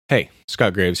Hey,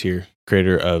 Scott Graves here,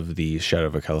 creator of the Shadow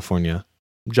of California.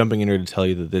 I'm jumping in here to tell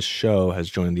you that this show has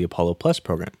joined the Apollo Plus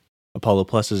program. Apollo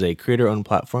Plus is a creator-owned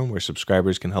platform where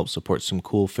subscribers can help support some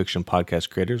cool fiction podcast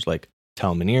creators like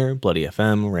Tal Minear, Bloody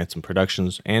FM, Ransom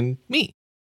Productions, and me.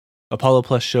 Apollo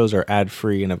Plus shows are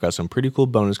ad-free, and I've got some pretty cool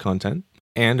bonus content.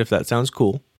 And if that sounds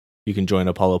cool, you can join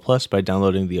Apollo Plus by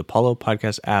downloading the Apollo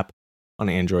Podcast app on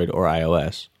Android or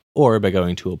iOS, or by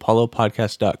going to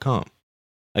apollopodcast.com.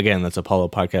 Again, that's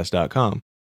apollopodcast.com,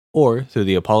 or through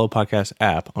the Apollo Podcast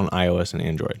app on iOS and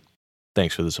Android.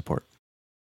 Thanks for the support.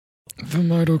 The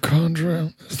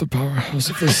mitochondria is the powerhouse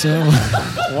of the cell.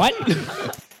 What?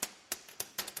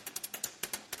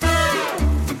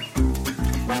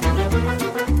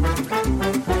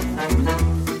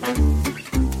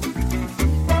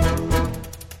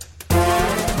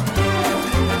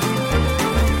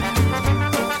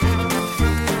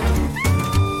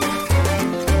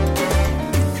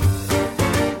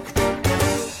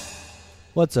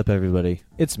 What's up, everybody?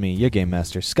 It's me, your Game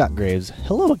Master, Scott Graves.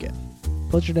 Hello again.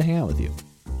 Pleasure to hang out with you.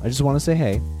 I just want to say,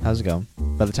 hey, how's it going?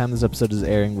 By the time this episode is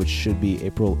airing, which should be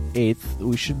April 8th,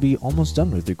 we should be almost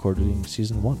done with recording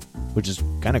Season 1, which is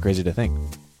kind of crazy to think,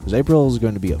 because April is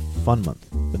going to be a fun month.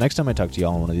 The next time I talk to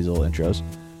y'all on one of these little intros,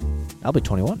 I'll be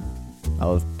 21.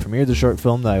 I'll have premiered the short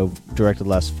film that I directed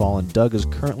last fall, and Doug is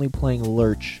currently playing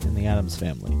Lurch in The Addams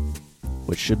Family,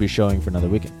 which should be showing for another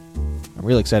weekend. I'm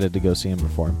really excited to go see him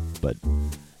perform, but,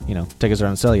 you know, tickets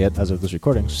aren't on sale yet as of this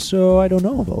recording, so I don't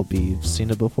know if I'll be seeing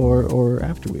it before or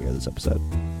after we air this episode.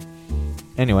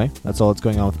 Anyway, that's all that's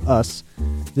going on with us.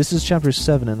 This is Chapter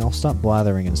 7, and I'll stop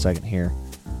blathering in a second here.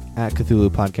 At Cthulhu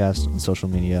Podcast on social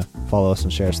media. Follow us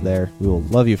and share us there. We will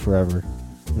love you forever.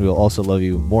 We will also love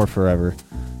you more forever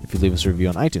if you leave us a review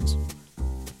on iTunes.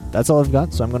 That's all I've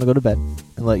got, so I'm going to go to bed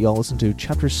and let y'all listen to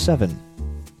Chapter 7.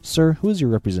 Sir, who is your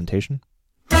representation?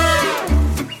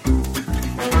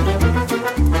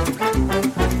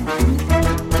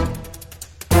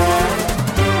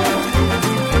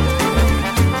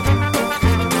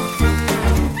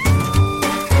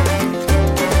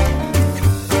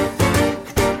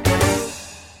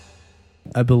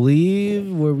 I believe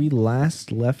where we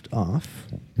last left off,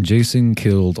 Jason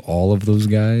killed all of those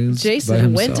guys.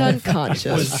 Jason went unconscious.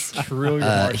 It was truly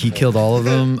remarkable. He killed all of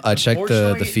them. I checked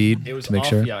the feed to make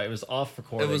sure. Yeah, it was off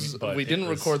recording. We didn't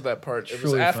record that part. It was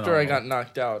truly after phenomenal. I got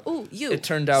knocked out. Ooh, you. It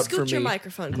turned out Scoot for me your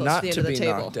microphone close not to the end to of the be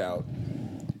table. knocked out.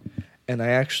 And I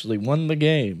actually won the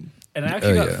game. And I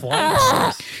actually got yeah. flying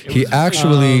stars. It He was-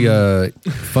 actually,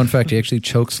 fun fact, he actually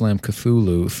chokeslammed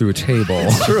Cthulhu through a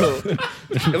table. True.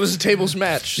 It was a tables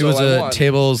match. It was so I a won.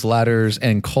 tables, ladders,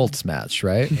 and cults match,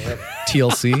 right?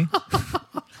 TLC.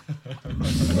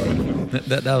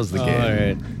 that was the game.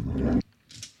 Alright.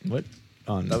 What?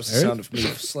 On That was the Earth? sound of me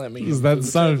slamming. Is that the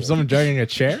sound of someone dragging a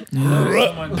chair?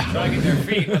 Someone dragging their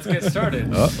feet. Let's get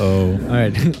started. Uh-oh.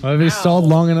 Alright. Have we stalled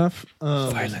long enough?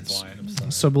 Violence.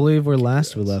 So I believe where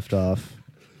last we left off,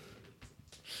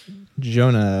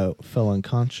 Jonah fell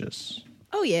unconscious.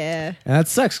 Oh, yeah. And that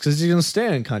sucks because he's going to stay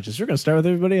unconscious. We're going to start with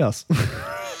everybody else.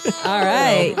 All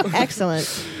right.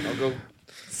 Excellent. I'll go.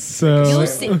 So You'll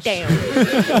sit down.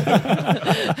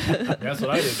 That's what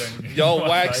I did then. Y'all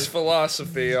wax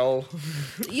philosophy, y'all.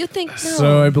 You think no.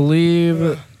 So I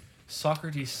believe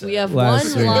Socrates said. we have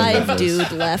Last one week. live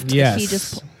dude left. yes, He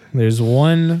just... there's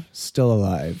one still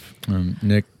alive.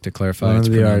 Nick, to clarify, One it's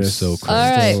of the pronounced artists. so cool. All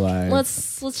right. Still alive.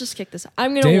 Let's just kick this.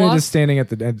 I'm going to David walk. is standing at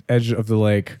the edge of the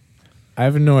lake. I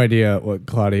have no idea what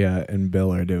Claudia and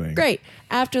Bill are doing. Great.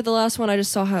 After the last one, I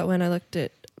just saw how it went.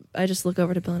 I just look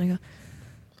over to Bill and I go,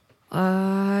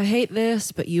 I hate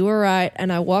this, but you were right.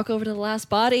 And I walk over to the last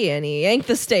body and he yanked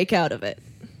the steak out of it.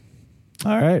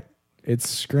 All right. It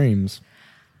screams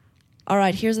All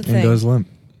right, here's the and thing. goes limp.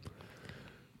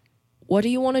 What do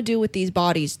you want to do with these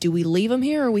bodies? Do we leave them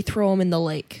here or we throw them in the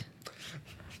lake?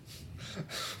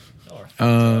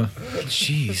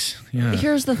 Jeez. Yeah.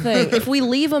 Here's the thing. If we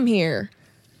leave them here,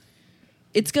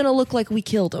 it's going to look like we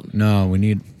killed them. No, we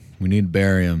need to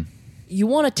bury him. You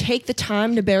want to take the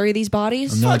time to bury these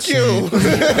bodies? I'm not saying-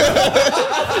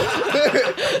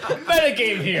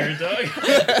 Metagame here, Doug.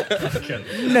 I'm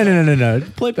kidding. No.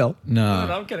 Play Bill. No,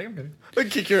 No. I'm kidding. I'll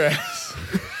kick your ass.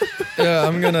 Yeah,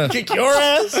 I'm gonna. Kick your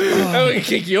ass. I'm gonna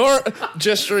kick your.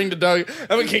 Gesturing to Doug.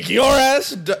 I'm gonna kick your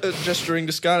ass. Gesturing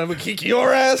to Scott. I'm gonna kick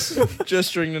your ass.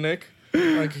 Gesturing to Nick.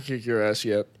 I can kick your ass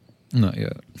yet. Not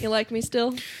yet. You like me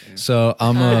still? So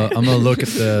I'm gonna look at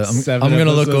the. Seven I'm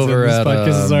gonna look episodes over in, this at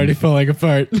podcast is already falling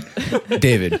apart.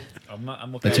 David. I'm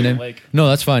looking That's at your the name? lake. No,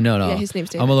 that's fine. No. Yeah, his name's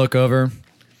David. I'm gonna look over.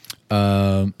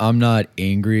 I'm not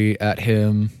angry at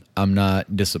him. I'm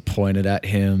not disappointed at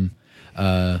him.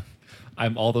 I'm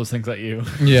I'm all those things at you.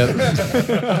 Yep.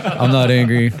 I'm not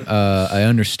angry. I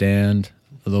understand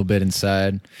a little bit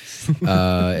inside.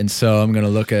 And so I'm going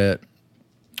to look at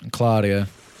Claudia.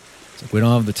 We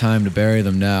don't have the time to bury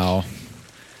them now,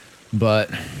 but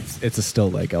It's a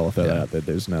still lake. I'll throw that out there.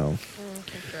 There's no.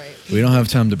 Okay, great. we don't have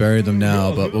time to bury them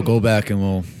now, but we'll go back and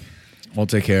we'll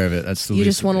take care of it. That's the You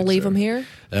least just want to we can leave say. them here?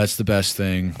 That's the best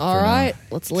thing. All for now. right,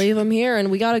 let's leave them here,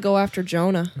 and we got to go after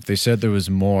Jonah. If they said there was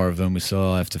more of them, we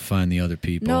still have to find the other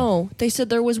people. No, they said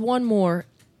there was one more.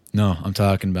 No, I'm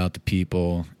talking about the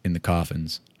people in the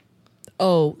coffins.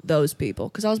 Oh, those people.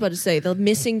 Because I was about to say, the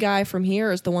missing guy from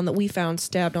here is the one that we found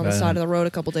stabbed on the side of the road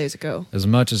a couple days ago. As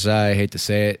much as I hate to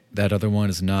say it, that other one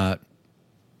is not.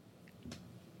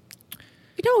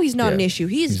 You know he's not an issue.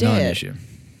 He's dead. not an issue.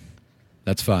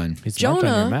 That's fine. He's marked on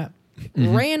your Jonah map.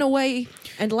 ran away,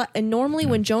 and normally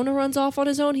when Jonah runs off on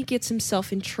his own, he gets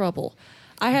himself in trouble.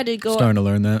 I had to go. Starting to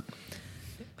learn that.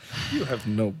 You have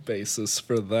no basis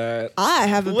for that. I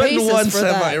have a When basis once for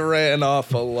have that. I ran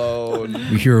off alone?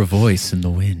 We hear a voice in the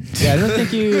wind. Yeah, I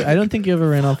don't think you ever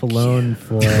ran off alone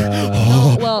for.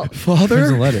 No, well,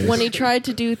 Father? letters. when he tried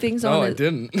to do things No, on I his,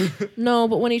 didn't. no,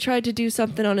 but when he tried to do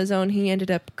something on his own, he ended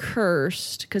up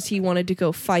cursed because he wanted to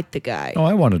go fight the guy. Oh,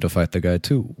 I wanted to fight the guy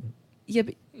too. Yeah,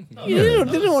 but You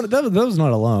didn't want, that was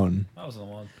not alone. That was the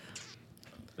one.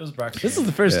 It was Braxton. This is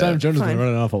the first time Jonah's Fine. been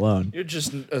running off alone. You're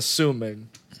just assuming.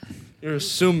 You're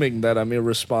assuming that I'm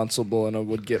irresponsible and I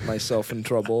would get myself in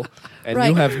trouble, and Right.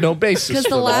 you have no basis because for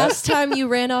the that. last time you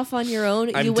ran off on your own,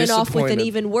 I'm you went off with an disappointed.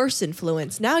 even worse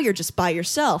influence. Now you're just by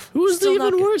yourself. Who's the Still not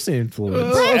even good. worse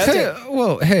influence? Okay,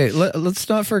 well, hey, let's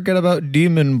not forget about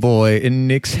Demon Boy in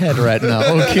Nick's head right now,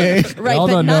 okay? Right, Y'all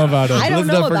but don't know about him. I don't Let's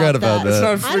know not forget about Let's that. not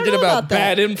I don't forget know about that.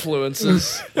 bad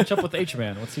influences. Catch up with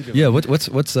H-Man. What's he doing? Yeah, what's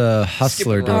Hustler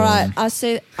Skipping doing? All right, I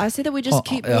say that we just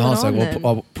keep moving hold on a on. second. Then.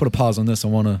 I'll put a pause on this. I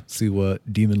want to see what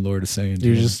Demon Lord is saying. to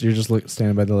him. You're just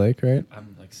standing by the lake, right?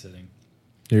 I'm like sitting.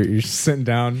 You're just sitting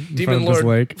down in Demon front of this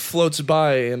Lord lake. floats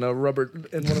by in one of those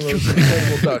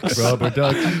inflatable ducks. Rubber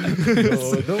duck.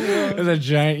 There's a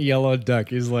giant yellow duck.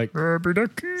 He's like, rubber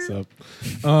duck. So,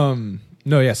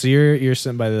 no, yeah. So you're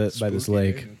sitting by this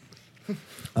lake.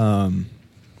 And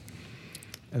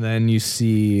then you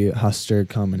see Huster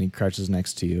come and he crouches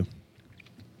next to you.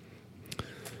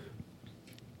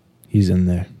 He's in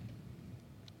there.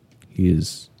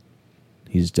 He's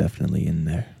definitely in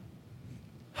there.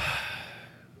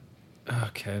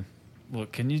 Okay. Well,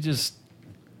 can you just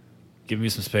give me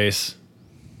some space?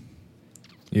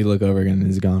 You look over again and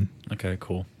he's gone. Okay,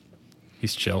 cool.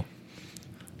 He's chill.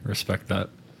 Respect that.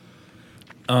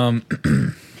 I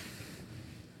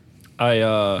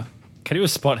can you do a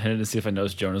spot hidden to see if I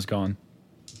notice Jonah's gone?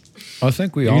 I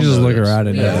think we You all can just know look this. around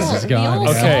and We notice all- he's we gone. all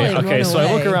Yeah. saw Okay, him okay, run so I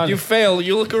look away. around. You fail.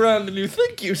 You look around and you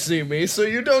think you see me, so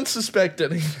you don't suspect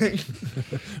anything.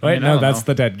 Wait, I no, don't that's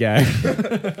know. the dead guy.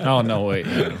 Oh no, wait.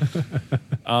 No.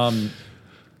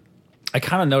 I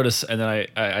kind of notice, and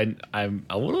then I'm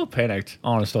a little panicked,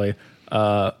 honestly.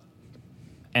 And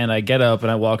I get up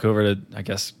and I walk over to, I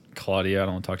guess, Claudia. I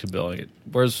don't want to talk to Bill. I get,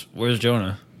 where's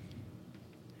Jonah?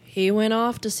 He went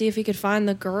off to see if he could find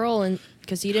the girl, and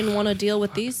because he didn't want to deal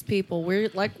with these people. We're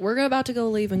about to go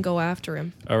leave and go after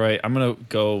him. All right, I'm gonna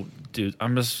go, dude.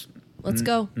 I'm just Let's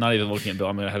go. not even looking at Bill.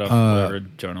 I'm gonna head off wherever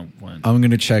Jonah went. I'm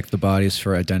gonna check the bodies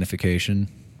for identification.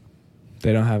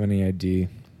 They don't have any ID.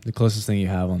 The closest thing you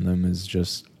have on them is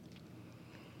just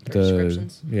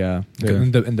Prescriptions. yeah, Okay.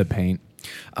 in the paint.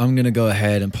 I'm gonna go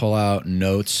ahead and pull out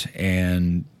notes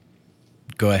and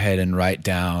go ahead and write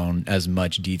down as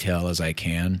much detail as I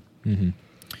can. Mm-hmm.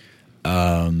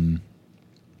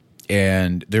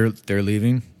 And they're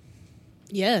leaving.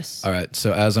 Yes. All right.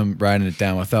 So as I'm writing it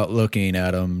down, without looking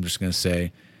at them, I'm just gonna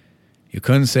say, "You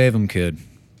couldn't save him, kid.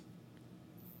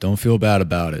 Don't feel bad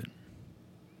about it."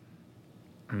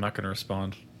 I'm not gonna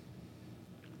respond.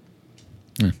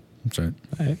 That's right.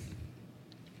 All right.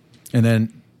 And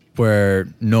then where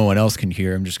no one else can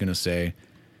hear, I'm just gonna say,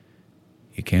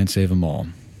 "You can't save them all."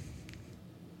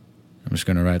 I'm just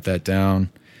gonna write that down.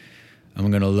 I'm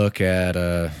gonna look at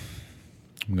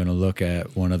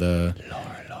one of the.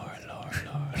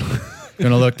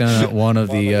 Gonna look down at one of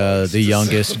the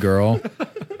youngest girl.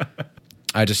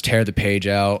 I just tear the page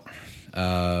out,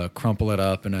 crumple it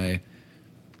up, and I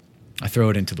throw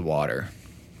it into the water.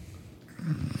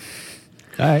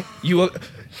 All right. You.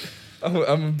 I'm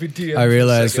a big DM. I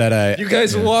realized that You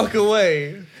guys walk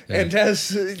away. And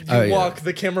as you Oh, yeah. walk,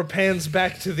 the camera pans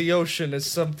back to the ocean as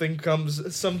some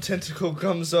tentacle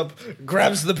comes up,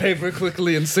 grabs the paper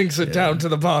quickly, and sinks it down to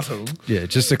the bottom. Yeah,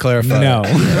 just to clarify. No.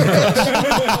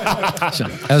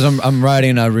 As I'm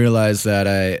writing, I realize that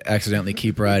I accidentally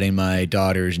keep writing my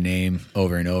daughter's name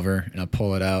over and over, and I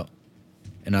pull it out,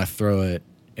 and I throw it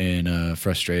in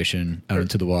frustration out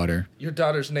into the water. Your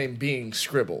daughter's name being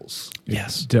Scribbles.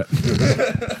 Yes.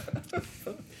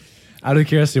 Out of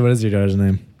curiosity, what is your daughter's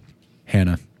name?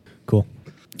 Hannah. Cool.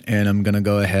 And I'm going to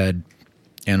go ahead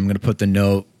and I'm going to put the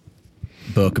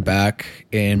notebook back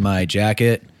in my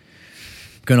jacket.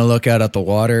 Going to look out at the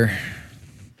water,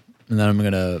 and then I'm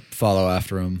going to follow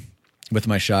after him with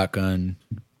my shotgun,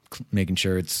 making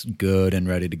sure it's good and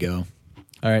ready to go.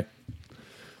 All right.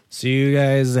 So you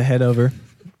guys head over.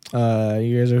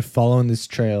 You guys are following this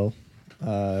trail.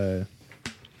 Head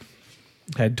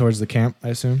towards the camp, I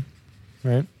assume,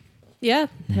 right? Yeah,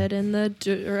 head in the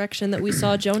direction that we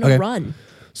saw Jonah Okay. run.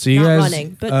 So you Not guys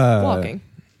running, but walking.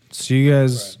 So you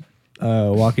guys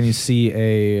walk and you see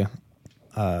a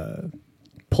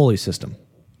pulley system.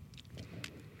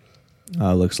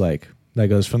 Looks like that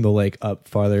goes from the lake up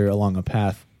farther along a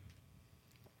path,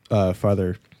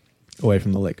 farther away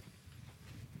from the lake.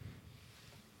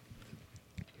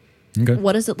 Okay.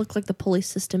 What does it look like the pulley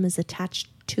system is attached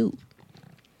to?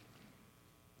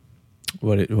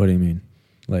 What do you mean?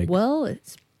 Like, Well,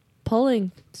 it's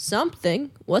pulling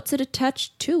something. What's it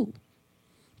attached to?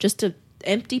 Just a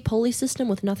empty pulley system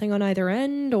with nothing on either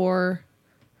end, or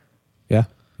yeah,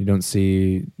 you don't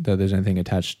see that there's anything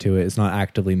attached to it. It's not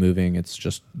actively moving. It's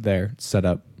just there, it's set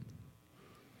up.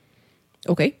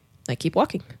 okay, I keep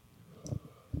walking.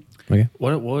 Okay.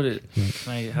 What would it?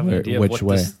 Can I have an idea Which of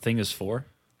what way? this thing is for?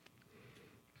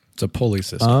 It's a pulley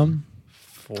system.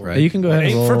 For Right. You can go ahead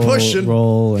and Ain't for pushing.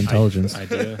 roll intelligence.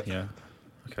 idea, yeah.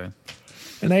 Okay.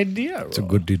 An idea. It's a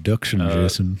good deduction,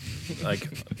 Jason. Like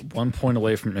 1 point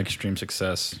away from extreme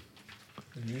success.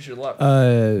 Use your luck.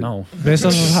 No. Based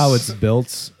off of how it's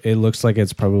built, it looks like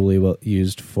it's probably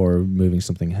used for moving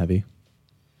something heavy.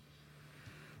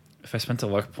 If I spent a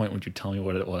luck point, would you tell me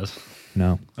what it was?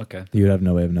 No, Okay. you would have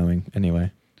no way of knowing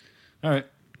anyway. All right.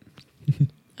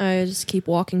 I just keep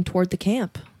walking toward the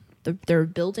camp. There are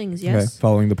buildings, Okay, yes.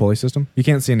 following the pulley system. You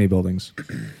can't see any buildings.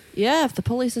 Yeah, if the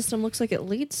pulley system looks like it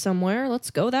leads somewhere, let's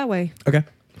go that way. Okay.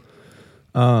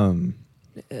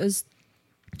 Is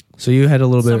So you head a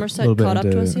little Somerset bit caught up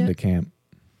to us into yet? camp.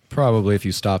 Probably if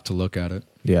you stop to look at it.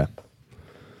 Yeah.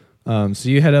 So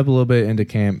you head up a little bit into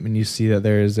camp, and you see that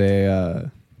there's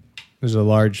a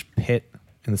large pit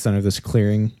in the center of this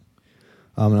clearing,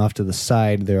 and off to the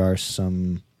side there are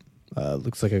some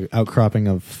looks like an outcropping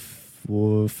of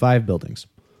 5 buildings.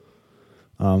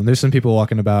 There's some people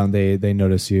walking about, and they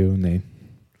notice you, and they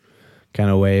kind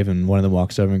of wave, and one of them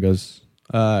walks over and goes,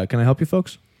 "Can I help you,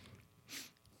 folks?"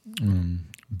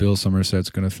 Bill Somerset's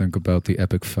going to think about the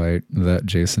epic fight that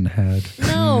Jason had.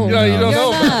 no, Yeah, you don't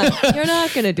know. You're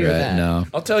not gonna do Right, that. no.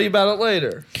 I'll tell you about it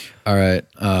later. All right.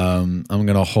 I'm going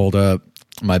to hold up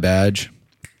my badge.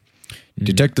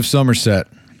 Detective Somerset.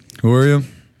 Who are you?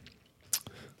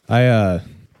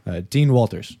 Dean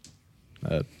Walters.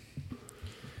 What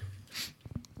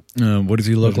does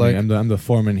he look like? I'm the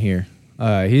foreman here.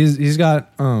 He's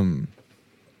got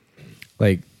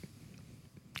like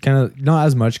kind of not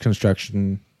as much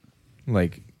construction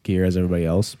like gear as everybody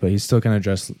else, but he's still kind of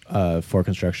dressed for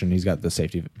construction. He's got the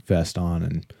safety vest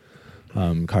on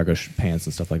and cargo pants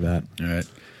and stuff like that. All right.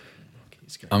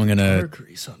 He's got I'm gonna- car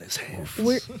grease on his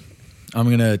hands. I'm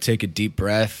going to take a deep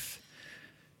breath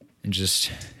and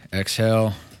just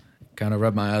exhale, kind of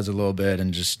rub my eyes a little bit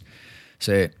and just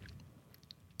say,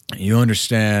 you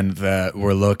understand that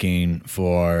we're looking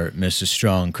for Mrs.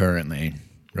 Strong currently,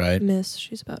 right? Miss,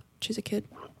 she's a kid.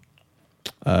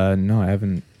 No, I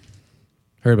haven't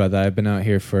heard about that. I've been out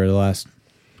here for the last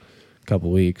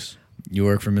couple weeks. You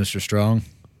work for Mr. Strong,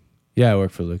 Yeah, I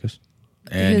work for Lucas.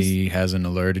 and His- he hasn't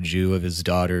alerted you of his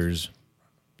daughter's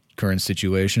current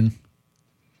situation?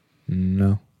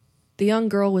 No. The young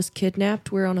girl was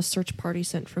kidnapped. We're on a search party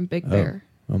sent from Big Bear.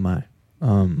 Oh my.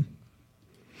 Wow.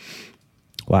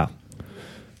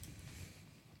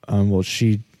 Well,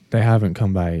 they haven't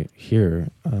come by here.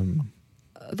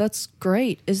 That's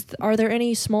great. Are there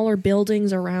any smaller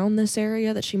buildings around this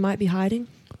area that she might be hiding?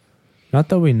 Not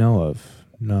that we know of.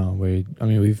 No, we've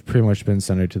pretty much been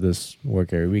centered to this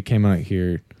work area. We came out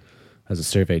here as a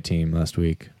survey team last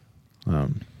week.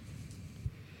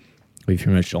 We've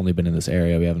pretty much only been in this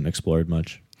area. We haven't explored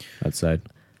much outside.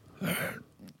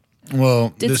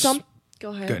 Well,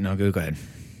 Go ahead. No, go ahead.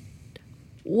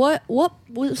 What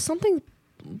was something?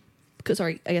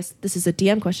 Sorry, I guess this is a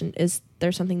DM question. Is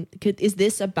there's something. Is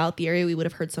this about the area we would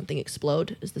have heard something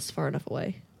explode? Is this far enough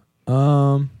away?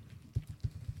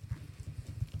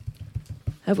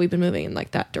 Have we been moving in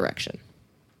like that direction?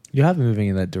 You have been moving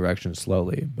in that direction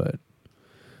slowly, but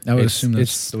I would It's- assume that's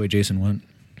it's- the way Jason went.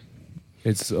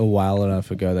 it's a while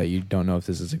enough ago that you don't know if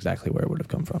this is exactly where it would have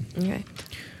come from. Okay.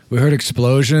 We heard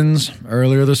explosions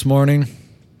earlier this morning.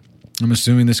 I'm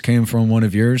assuming this came from one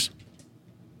of yours.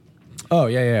 Oh,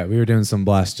 yeah. We were doing some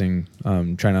blasting,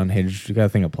 trying to unhinge. We got a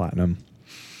thing of platinum.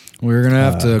 We're going to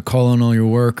have to call in all your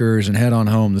workers and head on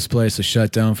home. This place is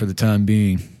shut down for the time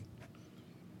being.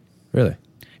 Really?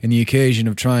 In the occasion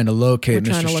of trying to locate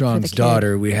We're trying Mr. to look for Strong's the kid.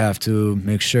 daughter, we have to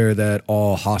make sure that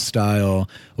all hostile,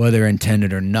 whether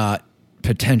intended or not,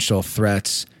 potential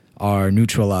threats are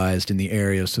neutralized in the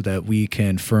area so that we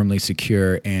can firmly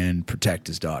secure and protect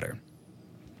his daughter.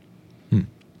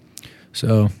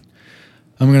 So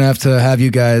I'm going to have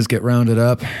you guys get rounded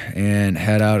up and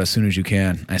head out as soon as you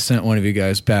can. I sent one of you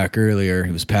guys back earlier.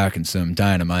 He was packing some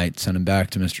dynamite. Send him back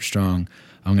to Mr. Strong.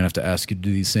 I'm going to have to ask you to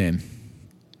do the same.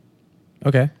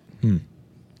 Okay.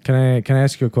 Can I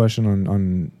ask you a question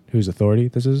on whose authority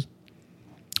this is?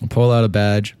 I'll pull out a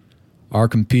badge.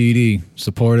 Arkham PD,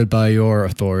 supported by your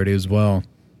authority as well.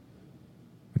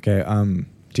 Okay.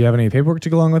 Do you have any paperwork to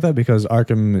go along with that? Because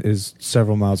Arkham is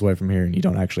several miles away from here, and you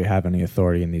don't actually have any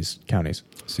authority in these counties.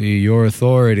 See, your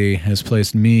authority has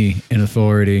placed me in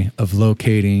authority of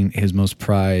locating his most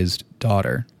prized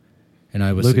daughter. And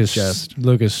I would suggest...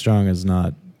 Lucas Strong is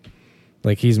not...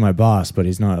 Like, he's my boss, but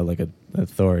he's not, like, an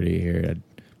authority here.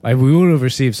 We would have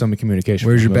received some communication.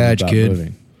 Where's from your him badge, about kid?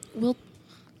 moving. Well,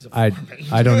 I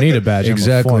don't need a badge.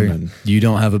 Exactly. I'm a foreman. You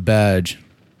don't have a badge.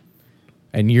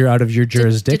 And you're out of your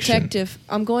jurisdiction. Detective,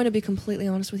 I'm going to be completely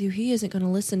honest with you. He isn't going to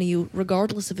listen to you,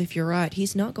 regardless of if you're right.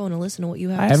 He's not going to listen to what you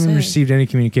have I to say. haven't received any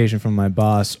communication from my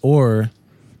boss or...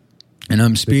 And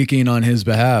I'm speaking on his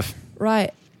behalf.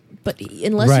 Right. But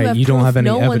unless you have you don't proof, have any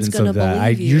no one's evidence going to of that.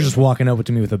 believe you. You're just walking up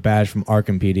to me with a badge from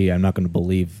Arkham PD. I'm not going to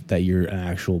believe that you're an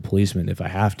actual policeman if I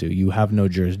have to. You have no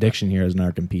jurisdiction here as an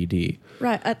Arkham PD.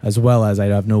 Right. As well as I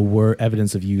have no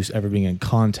evidence of you ever being in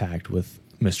contact with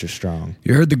Mr. Strong.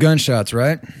 You heard the gunshots,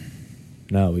 right?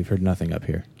 No, we've heard nothing up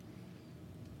here.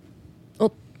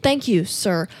 Well, thank you,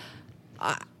 sir.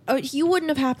 You wouldn't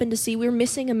have happened to see we were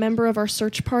missing a member of our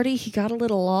search party. He got a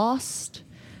little lost.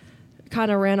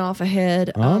 Kind of ran off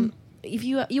ahead. If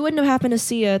you wouldn't have happened to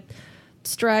see a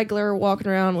straggler walking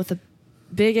around with a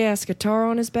big ass guitar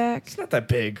on his back. It's not that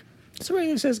big. Somebody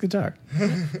who says guitar.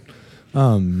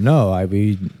 No,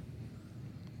 we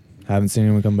haven't seen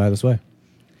anyone come by this way.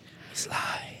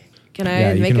 Can I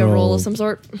Yeah, you make can a roll roll- of some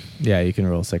sort? Yeah, you can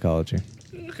roll psychology.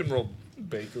 You can roll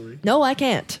bakery. No, I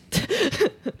can't.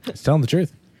 It's telling the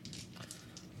truth.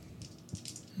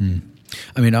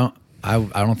 I mean, I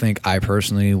don't think I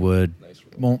personally would...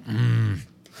 Well,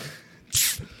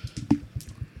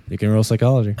 You can roll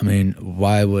psychology. I mean,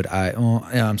 why would I... Well,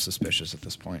 yeah, I'm suspicious at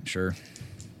this point, sure.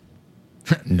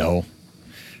 No.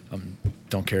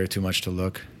 Don't care too much to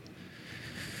look.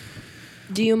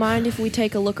 Do you mind if we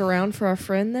take a look around for our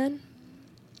friend then?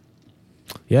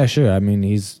 Yeah, sure. I mean,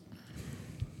 he's...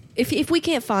 If we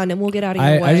can't find him, we'll get out of your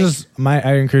I way.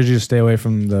 I encourage you to stay away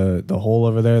from the hole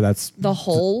over there. That's The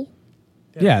hole?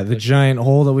 yeah, the giant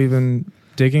hole that we've been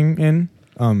digging in.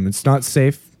 It's not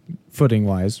safe footing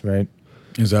wise, right?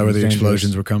 Is that where the Dangerous.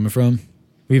 explosions were coming from?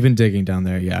 We've been digging down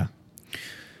there, yeah.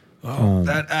 Well,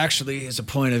 that actually is a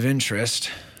point of interest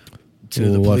to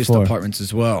Well, the what police for? departments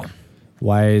as well.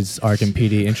 Why is Arkham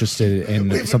PD interested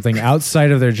in something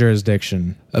outside of their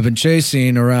jurisdiction? I've been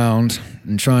chasing around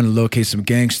and trying to locate some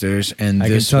gangsters, and I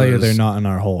can this tell you was- they're not in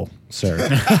our hole, sir.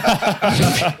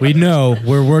 We know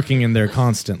we're working in there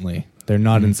constantly. They're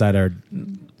not inside our...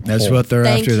 That's hole. what they're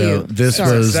Thank after, you. though. This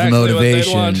Sorry. was Exactly the what they'd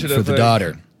motivation want you to for the think.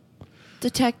 daughter.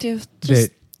 Detective,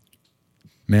 just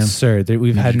Ma'am, Sir, we've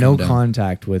You had should no calm down.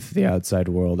 contact with the outside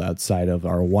world outside of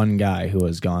our one guy who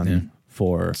has gone Yeah.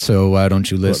 for... so why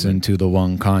don't you listen to the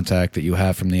one contact that you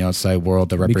have from the outside world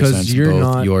that represents you're both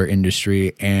not- your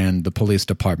industry and the police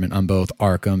department on both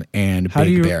Arkham and How do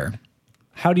Big you- Bear?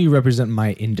 How do you represent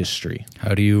my industry?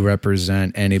 How do you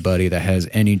represent anybody that has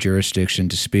any jurisdiction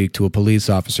to speak to a police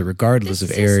officer, regardless This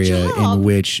of is his area job. in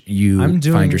which you I'm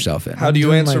doing- find yourself in? How do you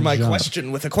doing answer my my job.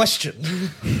 question with a question?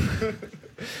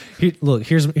 Look,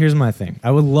 here's my thing. I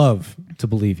would love to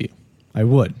believe you. I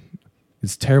would.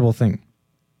 It's a terrible thing.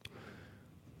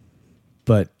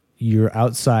 But you're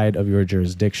outside of your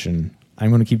jurisdiction. I'm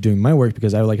going to keep doing my work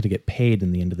because I would like to get paid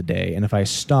in the end of the day. And if I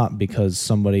stop because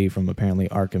somebody from apparently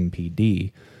Arkham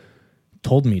PD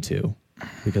told me to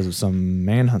because of some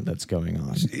manhunt that's going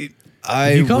on. I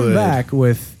If you come would- back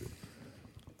with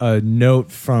a note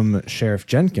from Sheriff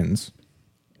Jenkins,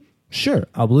 sure,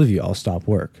 I'll believe you. I'll stop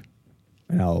work,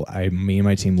 and me and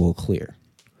my team will clear.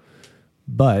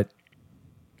 But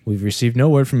we've received no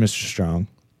word from Mr. Strong.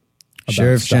 about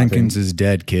Sheriff stopping. Jenkins is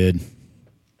dead, kid.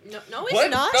 No, he's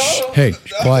not. No. Hey,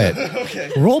 quiet.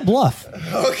 Okay. Roll bluff.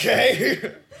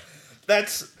 Okay.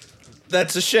 That's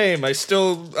a shame. I'm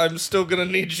still gonna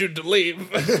need you to leave.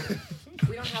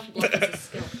 We don't have bluff as a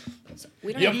skill.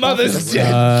 We don't Your have bluff as a mother's skill.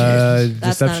 dead.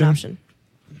 That's Deception. not an option.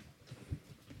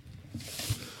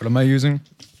 What am I using?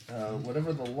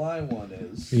 Whatever the lie one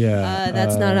is. Yeah.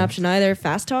 That's not an option either.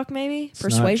 Fast talk, maybe? It's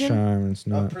Persuasion? Not charm, it's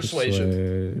not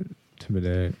persuasion.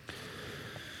 Intimidate.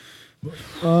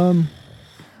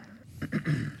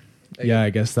 Yeah, I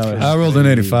guess that would. I rolled an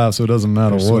 85, so it doesn't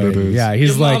matter what it is. Yeah, he's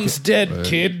Your like, mom's dead,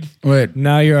 kid. Wait,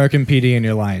 now you're RCMPD and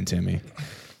you're lying to me.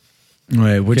 which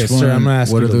Okay, one? sir, I'm gonna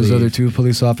ask what you are to those leave. other two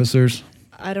police officers?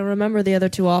 I don't remember the other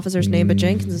two officers' name, but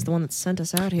Jenkins is the one that sent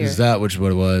us out here. Is that which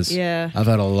what it was? Yeah. I've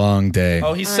had a long day.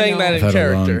 Oh, he's I saying know. that I've in had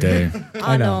a long character. day.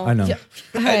 I know. Yeah.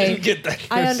 I Hey, didn't get that.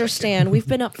 I understand. We've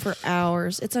been up for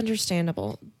hours. It's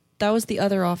understandable. That was the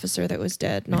other officer that was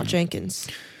dead, not Jenkins.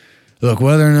 Look,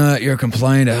 whether or not you're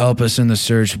complying to help us in the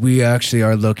search, we actually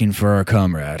are looking for our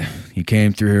comrade. He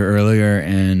came through here earlier,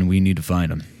 and we need to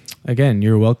find him. Again,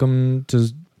 you're welcome to.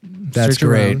 That's search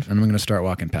great. around. And I'm going to start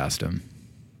walking past him.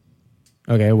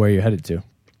 Okay, where are you headed to?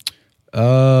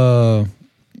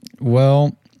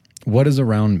 Well, what is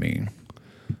around me?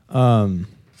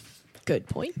 Good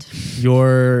point.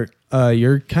 You're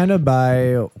kind of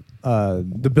by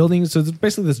the building. So it's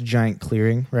basically this giant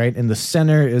clearing, right? In the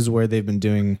center is where they've been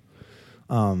doing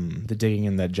the digging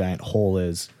in that giant hole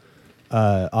is.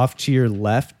 Off to your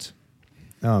left,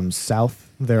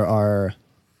 south, there are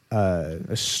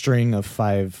a string of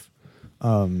 5,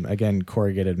 again,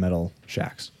 corrugated metal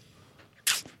shacks.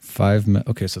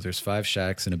 Okay, so there's 5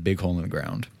 shacks and a big hole in the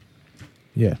ground.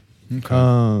 Yeah.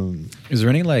 Okay. Is there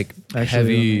any like Actually,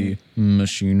 heavy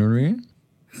machinery?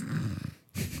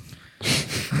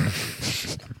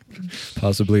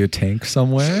 Possibly a tank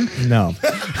somewhere? No.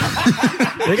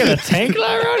 They got a tank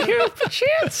around here for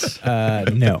chance.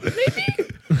 No.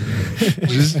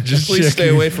 just Please stay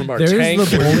away from our There tank.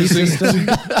 is the pulley system.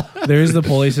 There is the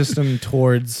pulley system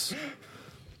towards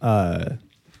the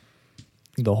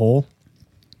hole,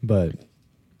 but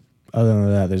other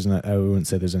than that, there's not. I wouldn't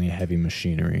say there's any heavy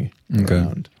machinery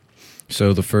around.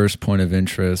 So the first point of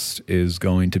interest is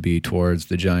going to be towards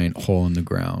the giant hole in the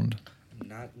ground.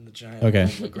 Not in the giant Okay.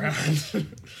 hole in the ground.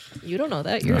 You don't know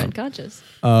that. You're No. unconscious.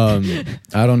 I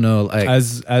don't know. Like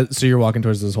As so, you're walking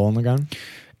towards this hole in the ground.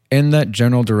 in that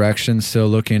general direction, still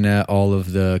looking at all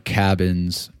of the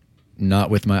cabins, not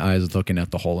with my eyes looking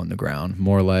at the hole in the ground.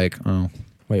 More like, oh.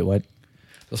 Wait, what?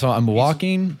 So I'm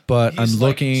walking, but I'm he's, like,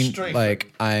 looking strafing.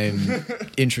 like I'm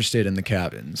interested in the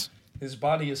cabins. His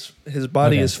body is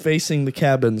Okay. facing the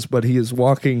cabins, but he is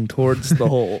walking towards the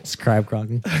hole. It's crab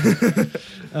crogging.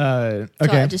 So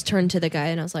Okay. I just turned to the guy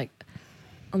and I was like,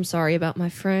 I'm sorry about my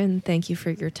friend. Thank you for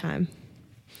your time.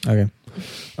 Okay.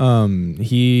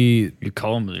 He You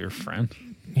call him your friend.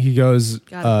 goes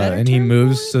Got a better and he term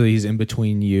moves for it? so he's in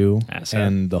between you Asshole.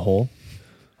 and the hole.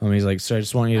 He's like, sir, I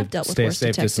just want you I've to dealt with stay a worse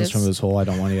safe distance detectives. from this hole. I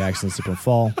don't want you to accidentally slip and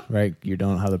fall. Right? You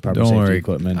don't have the proper Don't safety worry,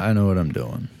 equipment. I know what I'm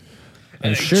doing.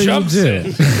 I'm he sure you jumps do.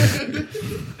 in.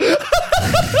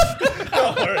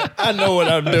 I know what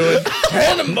I'm doing.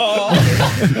 Cannonball.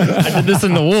 I did this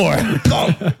in the war.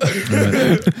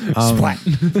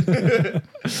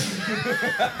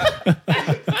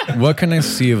 What can I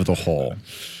see of the hole?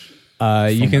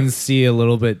 You can see a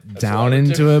little bit down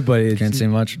into it, but it Can't see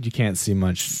much? You can't see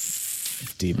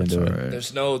much deep into All it.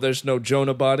 right. There's no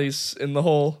Jonah bodies in the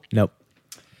hole. Nope.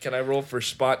 Can I roll for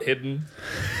spot hidden?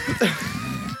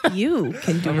 You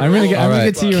can do I'm gonna get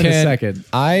Alright, to you in a can second.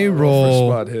 I For roll?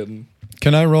 spot hidden.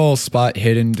 Can I roll spot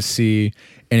hidden to see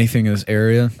anything in this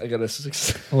area? I got a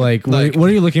 6. Like, Like- what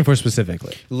are you looking for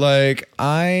specifically? Like,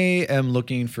 I am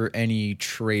looking for any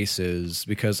traces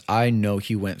because I know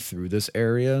he went through this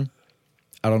area.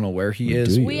 I don't know where he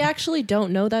is. do you? We actually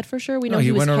don't know that for sure. We know No, he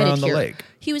he was went headed around the here. lake.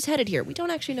 He was headed here. We don't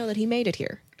actually know that he made it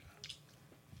here.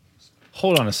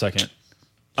 Hold on a second.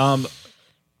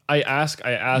 I ask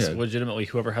Yeah. legitimately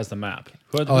whoever has the map.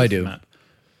 Who has Oh, I the do. map?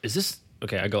 Is this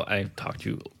okay? I talk to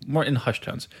you more in hushed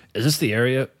tones. Is this the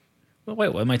area? Well,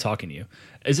 wait, what am I talking to you?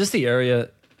 Is this the area?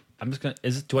 I'm just gonna.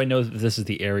 Do I know that this is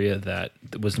the area that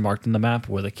was marked in the map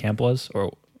where the camp was,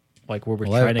 or like where we're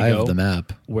Well, trying to I go? have the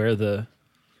map. Where the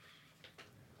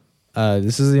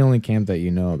This is the only camp that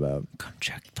you know about. Come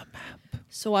check the map.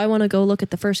 So I want to go look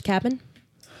at the first cabin.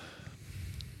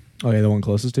 Oh, yeah, the one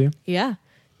closest to you. Yeah.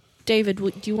 David,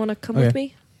 do you want to come Okay. with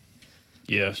me?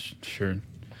 Yes, sure.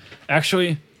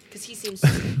 Actually, Because he seems,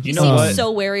 you know what?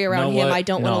 so wary around him. I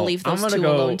don't want to leave those two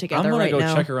alone together right I'm gonna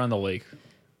now. go check around the lake.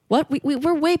 What?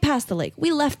 We're way past the lake.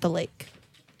 We left the lake.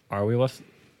 Are we left?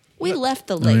 We left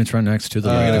the I mean, lake. it's right next to the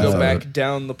We're lake. gonna go back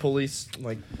down the police,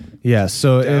 like Yeah,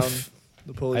 so down if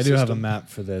the police I do have a system. map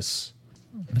for this.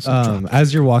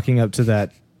 As you're walking up to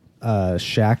that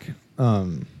shack,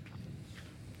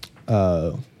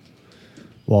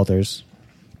 Walters.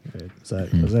 Is that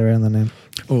right on the name?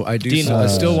 Oh, I do. Dino. I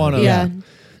still want to. Yeah.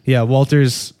 Yeah,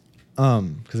 Walters.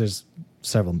 Because there's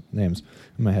several names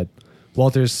in my head.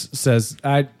 Walters says,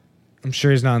 "I'm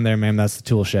sure he's not in there, ma'am. That's the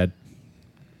tool shed."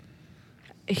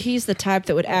 He's the type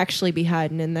that would actually be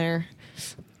hiding in there.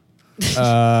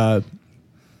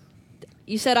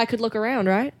 You said I could look around,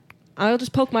 right? I'll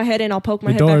just poke my head in. I'll poke my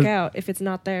The head door- back out if it's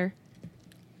not there.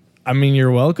 I mean,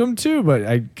 you're welcome to, but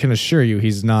I can assure you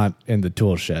he's not in the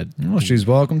tool shed. Well, she's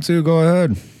welcome to. Go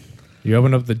ahead. You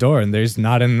open up the door and there's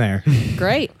not in there.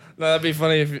 Great. No, that'd be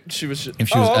funny if she was. If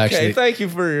she was okay, actually- thank you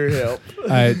for your help.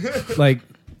 I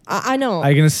know.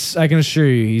 I can assure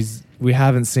you we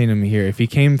haven't seen him here. If he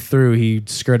came through, he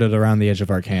skirted around the edge of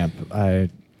our camp.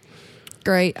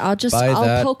 Great. I'll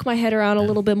that- poke my head around a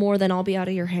little bit more, then I'll be out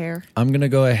of your hair. I'm gonna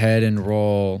go ahead and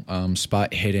roll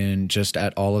spot hidden just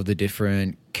at all of the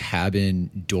different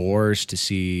cabin doors to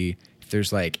see if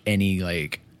there's like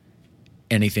anything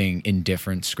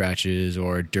indifferent, scratches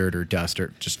or dirt or dust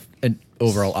or just an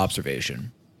overall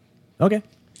observation. Okay.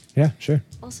 Yeah, sure.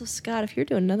 Also, Scott, if you're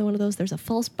doing another one of those, there's a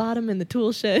false bottom in the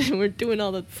tool shed, and we're doing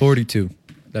all the. 42.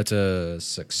 That's a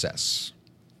success.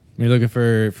 You're looking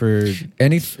for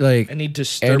Any Any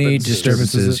disturbances?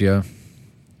 disturbances? Yeah.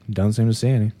 don't seem to see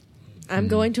any. I'm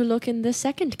going to look in the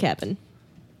second cabin.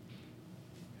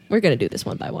 We're gonna do this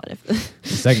one by one. If The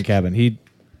second cabin. He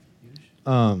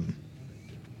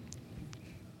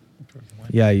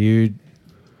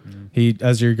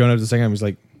as you're going up to the second cabin, he's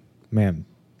like, "Ma'am,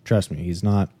 trust me, he's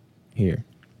not here.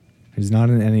 He's not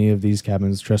in any of these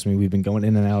cabins. Trust me, we've been going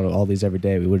in and out of all these every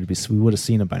day. We would have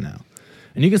seen him by now."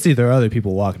 And you can see there are other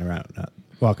people walking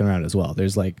around as well.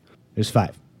 There's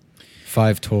 5.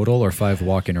 5 total or 5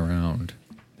 walking around?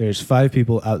 There's 5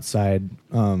 people outside.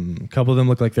 A couple of them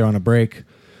look like they're on a break.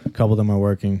 A couple of them are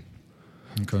working.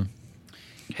 Okay.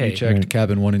 Hey, You checked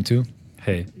cabin 1 and 2?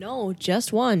 hey. no,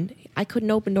 just one. I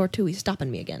couldn't open door 2. He's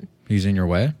stopping me again. He's in your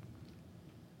way?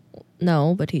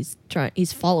 No, but he's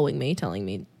following me, telling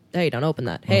me, "Hey, don't open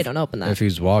that. Hey, don't open that." If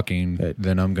he's walking, Right.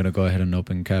 then I'm going to go ahead and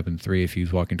open cabin 3 if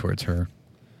he's walking towards her.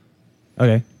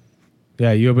 Okay.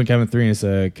 Yeah, you open cabin 3 and it's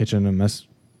a kitchen and mess.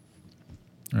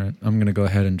 All right. I'm going to go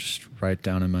ahead and just write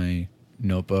down in my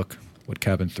notebook what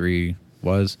cabin 3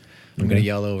 was. I'm going to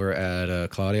yell over at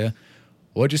Claudia.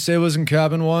 What'd you say was in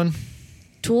cabin 1?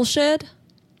 Tool shed.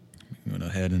 I'm going to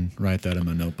go ahead and write that in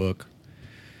my notebook.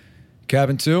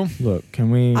 Cabin 2? Look,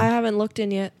 can we I haven't looked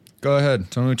in yet. Go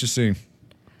ahead. Tell me what you see.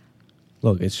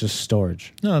 look? It's just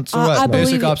storage. No, it's I believe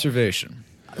basic you. observation.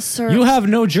 Sir. You have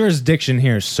no jurisdiction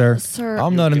here, sir. Sir.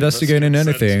 I'm not investigating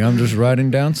listening anything. I'm just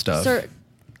writing down stuff. Sir,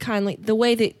 kindly, the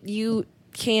way that you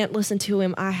can't listen to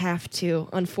him, I have to,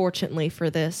 unfortunately, for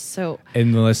this. So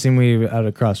And the last thing we out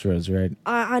of Crossroads, right?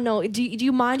 I know. Do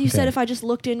you mind? You said Okay. if I just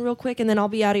looked in real quick and then I'll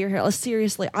be out of your hair.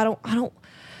 Seriously, I don't.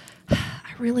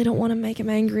 I really don't want to make him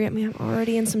angry at me. I'm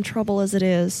already in some trouble as it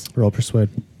is. Roll persuade.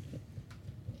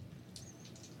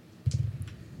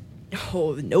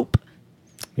 Oh, nope.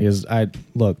 Because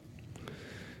look,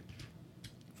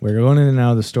 we're going in and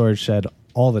out of the storage shed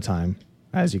all the time,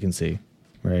 as you can see,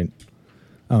 right?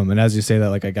 And as you say that,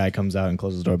 like a guy comes out and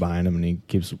closes the door behind him, and he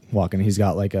keeps walking. He's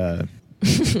got like a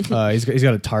he's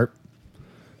got a tarp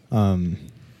that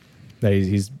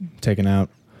he's taken out.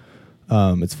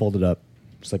 It's folded up,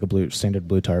 just like a standard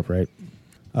blue tarp, right?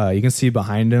 You can see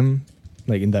behind him,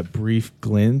 like in that brief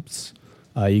glimpse,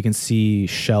 you can see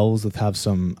shelves that have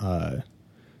some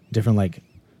different like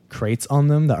crates on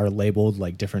them that are labeled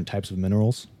like different types of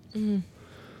minerals. In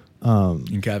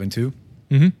cabin 2?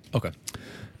 Mm-hmm. Okay.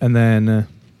 And then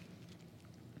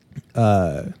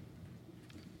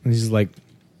he's like,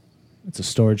 it's a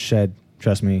storage shed.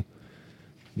 Trust me.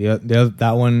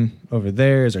 That one over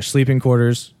there is our sleeping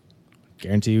quarters.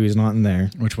 Guarantee you he's not in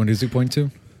there. Which one does he point to?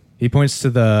 He points to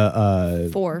the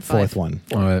 4 or 5. fourth one.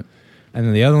 All right. And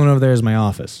then the other one over there is my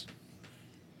office,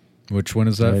 Which one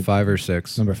is that? Right. 5 or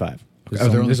 6? number 5. Oh,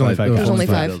 There's only 5 oh, There's only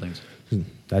five. buildings.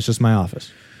 That's just my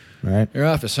office. All right? Your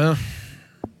office, huh?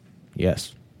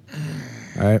 Yes.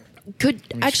 All right.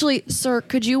 Actually, sir,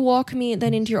 could you walk me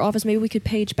then into your office? Maybe we could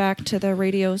page back to the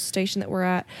radio station that we're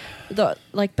at,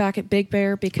 back at Big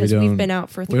Bear, because we've been out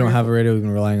for 3 We don't or have a 4 radio. We've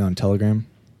been relying on Telegram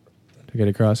to get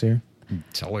across here.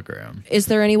 Telegram. Is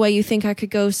there any way you think I could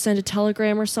go send a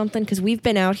telegram or something? Because we've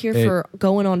been out here for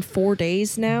going on 4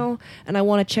 days now, and I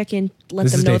want to check in, let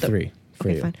This them is know day that. 3 for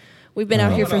Okay, you. fine. We've been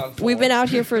out here Going on for. 4. We've been out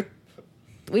here for.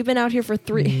 We've been out here for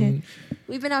 3.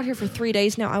 We've been out here for 3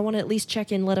 days now. I want to at least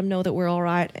check in, let them know that we're all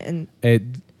right, and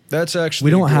That's actually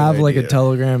We don't have like a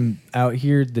telegram out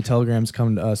here. The telegrams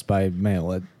come to us by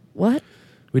mail. what?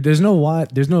 There's no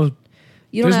what. There's no.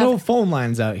 You don't There's have. no phone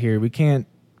lines out here. We can't.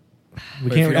 We But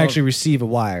if can't you don't- actually receive a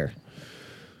wire.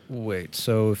 Wait,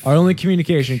 so if Our only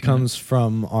communication comes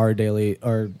from our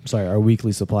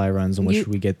weekly supply runs in which You-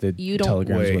 we get the you don't-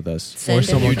 telegrams Wait. with us, Send or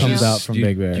someone anything comes else? out from you,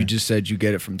 Big Bear. You just said you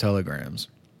get it from telegrams.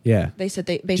 Yeah. They said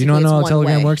they Do basically. you not it's know how a one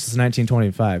telegram way. works? It's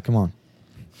 1925. Come on.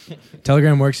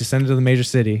 Telegram works. You send it to the major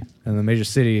city, and the major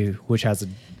city, which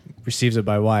receives it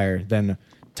by wire, then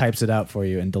types it out for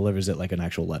you and delivers it like an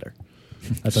actual letter.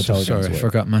 That's how telegrams Sorry, I work.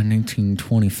 forgot my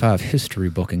 1925 history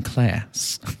book in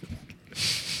class.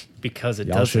 Because it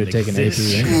Y'all doesn't should have taken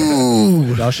exist.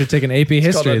 AP. Y'all should take an AP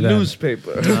It's called history a then.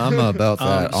 newspaper. I'm about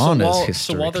that honors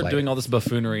history. So while they're class. doing all this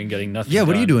buffoonery and getting nothing Yeah,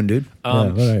 what are you done, doing, dude?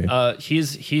 what are you?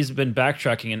 he's been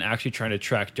backtracking and actually trying to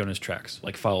track Jonah's tracks,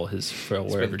 like follow his trail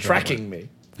It's wherever been Jonah tracking went. me.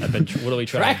 I've been literally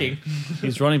tracking.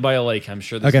 He's running by a lake. I'm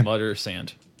sure there's Okay. mud or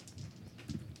sand.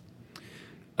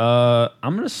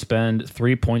 I'm gonna spend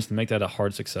 3 points to make that a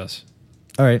hard success.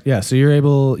 All right, yeah. So you're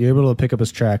able to pick up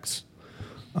his tracks,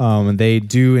 and they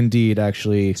do indeed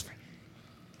actually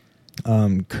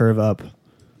curve up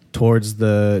towards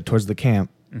the camp,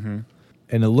 and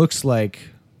it looks like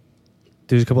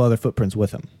there's a couple other footprints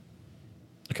with him.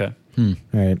 Okay. All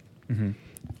right.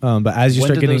 But as you When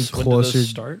start did getting those- when did closer, those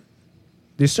start?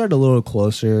 they start a little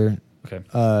closer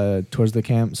Okay. towards the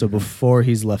camp. So before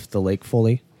he's left the lake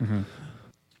fully.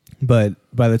 But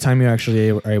by the time you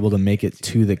actually are able to make it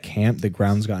to the camp, the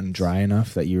ground's gotten dry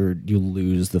enough that you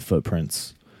lose the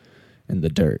footprints in the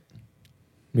dirt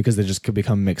because they just could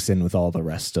become mixed in with all the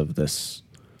rest of this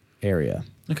area,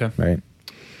 Okay. right?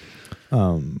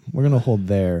 We're gonna hold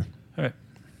there. All right.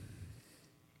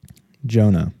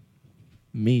 Jonah,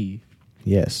 Me.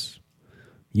 yes,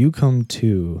 you come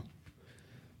to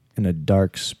in a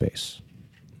dark space.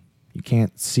 You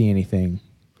can't see anything.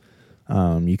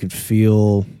 You can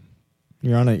feel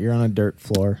you're on a dirt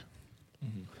floor.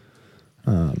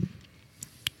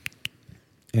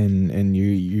 And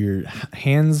your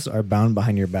hands are bound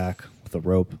behind your back with a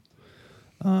rope,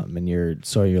 and your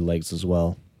legs as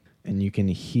well. And you can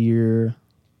hear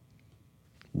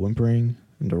whimpering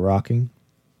and a rocking.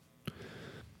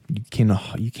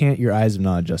 You can't. Your eyes have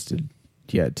not adjusted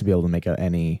yet to be able to make out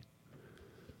any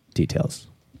details.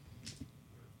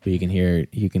 But you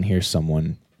can hear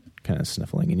someone kind of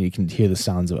sniffling, and you can hear the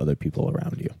sounds of other people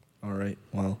around you. All right.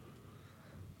 Well,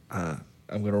 I'm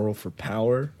gonna roll for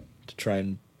power to try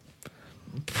and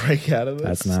break out of this.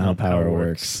 That's not how power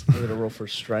works. I'm gonna roll for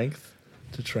strength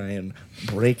to try and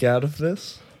break out of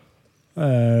this.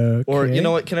 Or you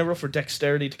know what? Can I roll for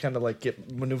dexterity to kind of like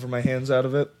maneuver my hands out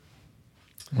of it?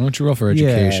 Why don't you roll for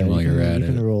education while you're at you it?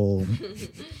 can roll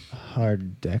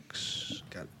hard dex.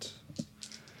 Got it.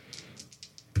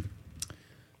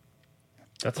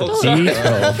 That's a Oh,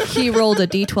 D12. He rolled a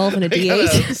D12 and a I got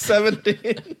D8. a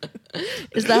 17.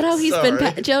 Is that how he's been,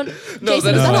 Sorry. Joan? No, Jason, that is is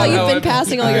that not how you've how been I-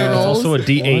 passing all your It's rolls? also a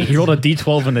D8. He rolled a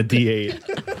D12 and a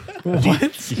D8.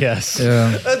 What? Yes.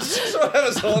 Yeah. That's just what I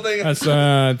was holding. That's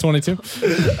 22.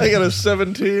 I got a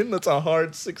 17. That's a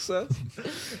hard success.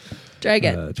 Try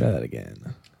again. Try that again.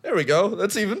 There we go.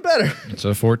 That's even better. It's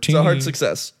a 14. It's a hard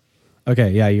success. Okay,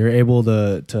 yeah, you're able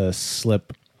to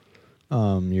slip.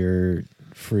 You're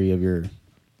free of your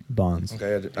bonds. Okay, I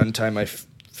had to untie my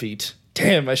feet.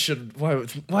 Damn, I should. Why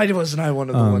wasn't I one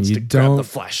of the ones you to grab the don't-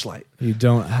 flashlight? You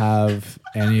don't have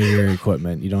any of your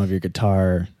equipment. You don't have your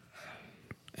guitar,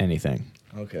 anything.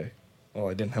 Okay. Well,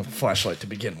 I didn't have a flashlight to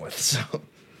begin with, so.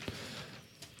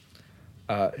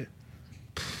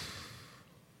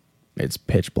 It's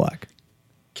pitch black.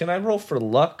 Can I roll for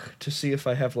luck to see if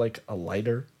I have like a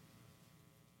lighter?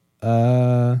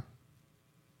 I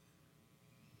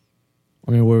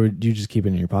mean, where would you just keep it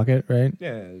in your pocket, right?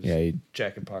 Yeah. Yeah,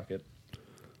 Jacket pocket.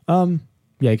 yeah.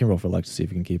 You can roll for luck to see if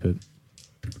you can keep it.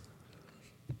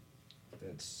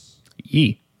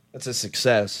 That's a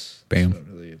success. Bam. It's not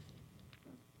really-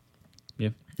 Yeah.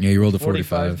 Yeah, you rolled a 45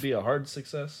 45. be a hard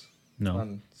success.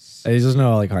 No. There's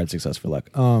no like hard success for luck.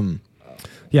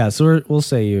 Yeah. So we'll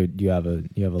say you have a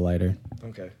lighter.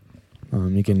 Okay.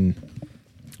 You can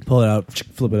pull it out,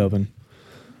 flip it open,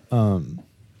 and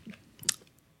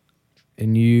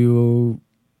you,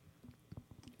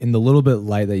 in the little bit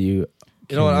light that you.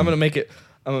 You know what? can- I'm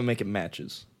gonna make it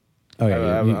matches. Okay,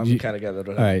 I'm you- kind of gathered.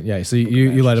 all right, yeah. So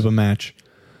you light up a match,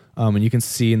 And you can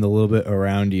see in the little bit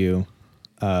around you,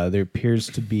 there appears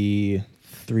to be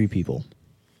 3 people.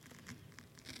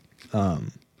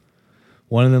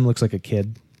 One of them looks like a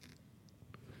kid.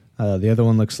 The other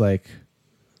one looks like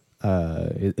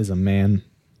is a man.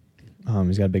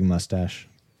 He's got a big mustache.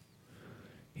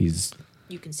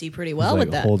 You can see pretty well like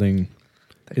with that. holding.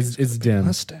 It's dim.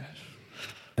 Mustache.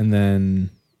 And then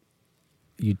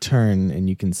you turn and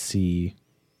you can see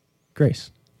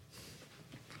Grace.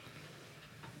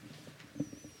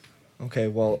 Okay,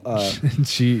 well,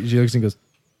 she looks and goes,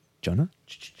 Jonah?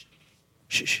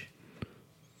 shh.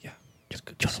 Yeah,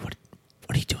 Jonah,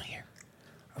 what are you doing here?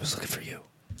 I was looking for you,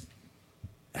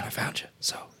 and I found you.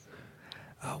 So,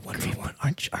 1v1.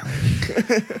 Aren't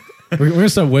we? We're gonna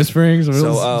start whispering. So,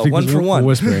 So, 1 for 1.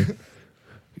 Whispering.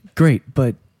 Great,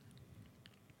 but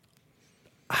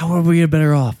how are we get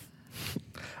better off?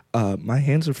 My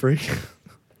hands are free.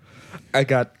 I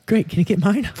got Great, can you get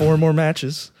mine? 4 more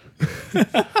matches.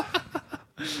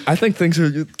 I think things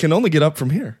can only get up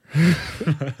from here.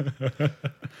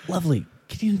 Lovely.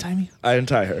 Can you untie me? I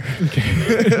untie her.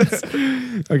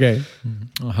 Okay.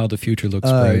 Oh, how the future looks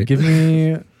bright. Give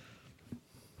me.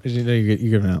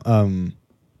 You're good now.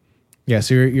 Yeah.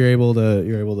 So you're able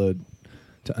to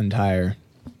untie her,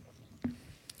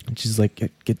 and she's like,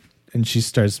 get, and she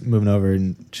starts moving over,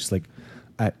 and she's like,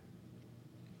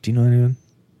 do you know anyone?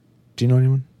 Do you know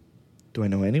anyone? Do I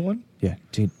know anyone? Yeah.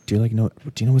 Do you like know?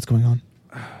 Do you know what's going on?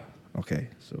 Okay,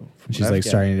 so And she's like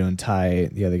starting to untie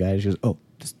the other guy. She goes, "Oh,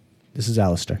 this is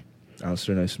Alistair."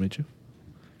 Alistair, nice to meet you.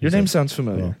 Your He's name like, sounds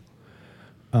familiar.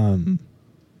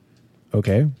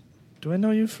 Okay. Do I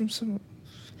know you from some?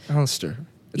 Alistair.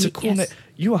 It's a cool Yes. name.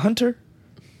 You a hunter?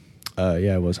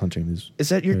 Yeah, I was hunting these. Is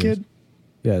that your There it is. kid?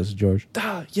 Yeah, this is George.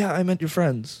 Yeah, I meant your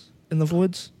friends in the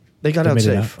woods. They got They out made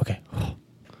it safe. Okay.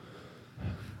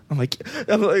 I'm like,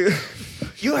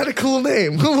 you had a cool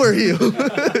name. Who were you?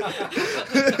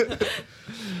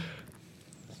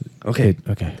 Okay.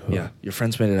 Okay. Yeah, your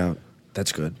friends made it out.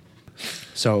 That's good.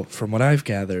 So, from what I've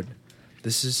gathered,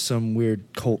 this is some weird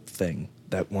cult thing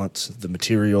that wants the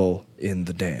material in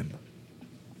the dam.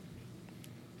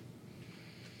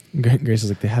 Grace is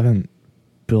like, they haven't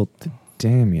built the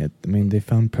dam yet. I mean, they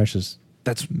found precious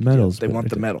That's metals. They but want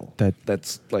the metal. That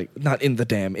That's like not in the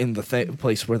dam, in the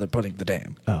place where they're putting the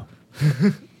dam. oh.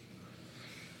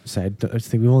 So I just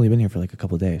think we've only been here for like a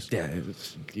couple of days. Yeah,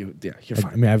 you're I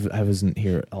fine. mean, I wasn't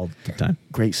here all the time.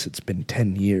 Grace, it's been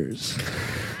 10 years.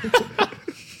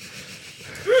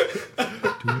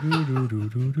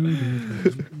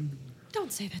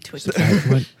 Don't say that to us.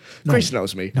 What? No, Grace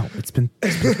knows me. no, it's been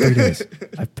 3 days.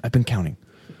 I've been counting.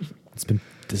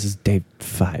 This is day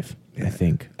 5, I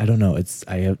think. I don't know.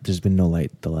 There's been no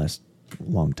light the last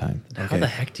long time. How the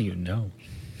heck do you know?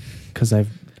 Because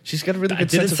She's got a really I good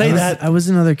didn't sense of say time. that. I was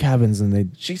in other cabins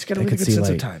and She's got a I really could good see sense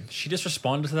of light. time. She just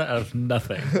responded to that out of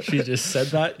nothing. She just said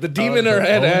that. The demon in her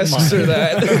head asks her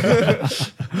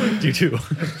that. You too.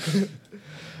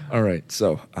 All right,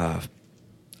 so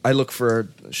I look for.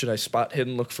 Should I spot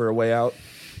hidden? Look for a way out,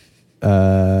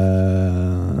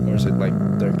 or is it like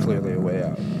they're clearly a way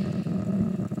out?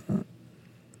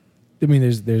 I mean,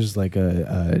 there's like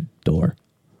a door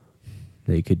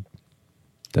that you could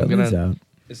that I'm gonna- leads out.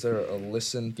 Is there a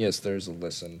listen? Yes, there's a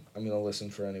listen. I'm gonna listen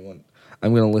for anyone.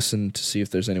 I'm gonna listen to see if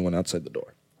there's anyone outside the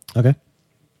door. Okay.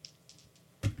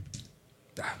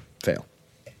 Fail.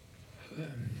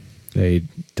 They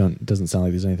don't. Doesn't sound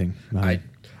like there's anything behind.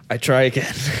 I try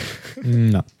again.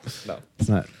 No, No. it's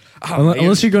not. Oh, man.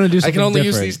 Unless you're going to do I something can only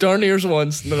use different. these darn ears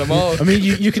once, and then I'm all. I mean,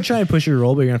 you can try and push your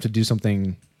roll, but you're gonna have to do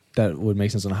something that would make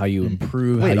sense on how you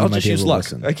improve. how Wait, you I'll might just be use able to luck.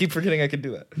 listen. I keep forgetting I can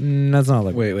do that. That's not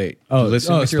like. Wait. Oh,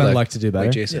 listen with your spend left. luck to do better.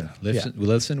 Wait, Jason. Yeah.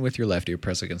 Listen with your left ear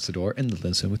pressed against the door, and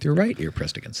listen with your right ear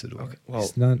pressed against the door. Well,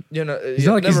 It's not. you know, It's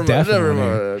not like he's never deaf mind, never in one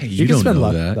ear. mind. Hey, You you can don't spend know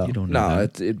luck, that. though. You don't know No,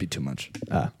 that. it'd be too much.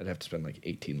 Ah. I'd have to spend like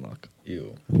 18 luck.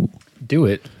 You. Do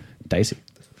it. Dicey.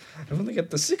 I've only got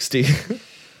the 60.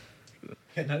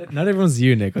 Not everyone's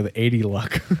you, Nick, with 80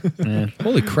 luck.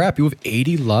 Holy crap! You have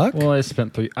 80 luck. Well, I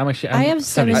spent 3. I'm I have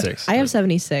 76. I have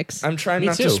 76. I'm trying Me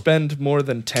not too. to spend more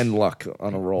than 10 luck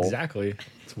on a roll. Exactly.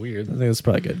 It's I weird. think that's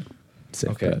probably good.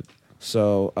 Safe Okay. bet.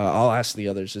 So I'll ask the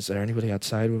others. Is there anybody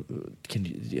outside?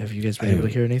 Have you guys been able to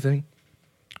hear anything?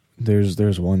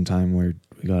 There's one time where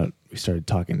we started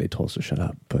talking. They told us to shut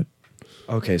up, but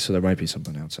Okay, so there might be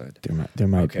something outside. there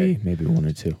might Okay. be maybe 1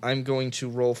 or 2. I'm going to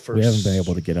roll first. We haven't been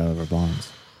able to get out of our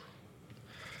bonds.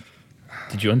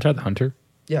 Did you untie the hunter?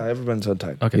 Yeah, everyone's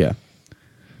untied. Okay. Yeah.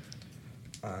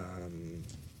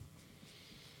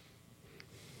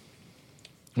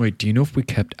 Wait, do you know if we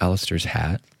kept Alistair's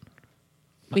hat?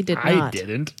 We did I not.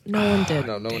 didn't. No one did.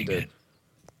 No one did.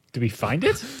 Did we find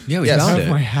it? Yeah, we Yes. found Have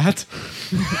it. my hat.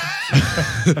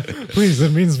 Please,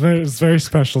 it means it's very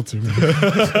special to me.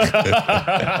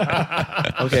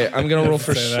 Okay, I'm gonna roll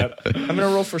for Say that. I'm gonna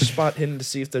roll for spot hidden to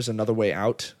see if there's another way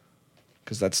out,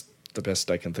 because that's the best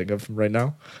I can think of right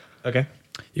now. Okay.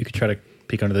 You could try to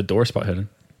peek under the door, spot hidden.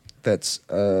 That's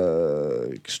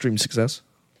extreme success.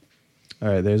 All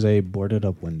right, there's a boarded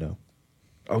up window.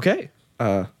 Okay.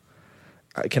 Can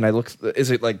I look?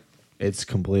 Is it like It's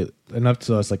complete enough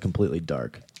so it's like completely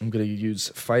dark. I'm gonna use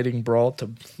fighting brawl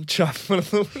to chop one of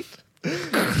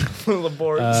the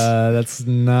boards? That's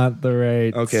not the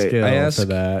right Okay, skill I ask- for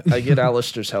that. I get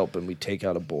Alistair's help and we take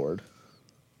out a board.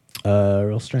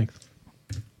 Roll strength.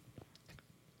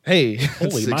 Hey,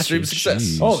 Holy it's extreme machi, success.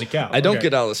 jeez. Holy cow! I don't Okay.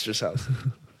 get Alistair's help.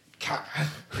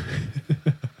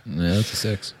 Yeah, that's a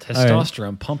 6.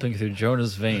 Testosterone pumping through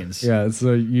Jonah's veins. Yeah,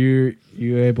 so you're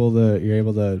able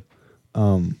to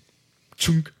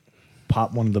chunk,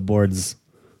 pop one of the boards,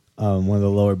 one of the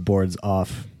lower boards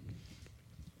off.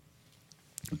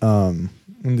 And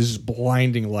this just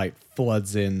blinding light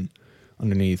floods in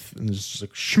underneath, and there's just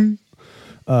like shoom.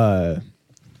 And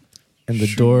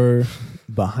the door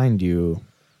behind you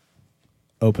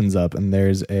opens up, and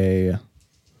there's a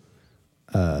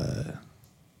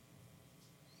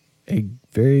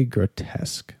very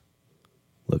grotesque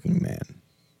looking man.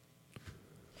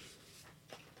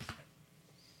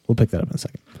 We'll pick that up in a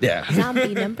second. Yeah.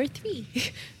 Zombie number 3.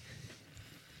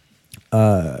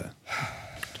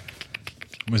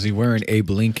 Was he wearing Abe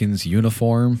Lincoln's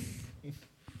uniform?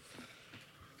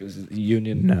 Is it the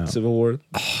Union No. Civil War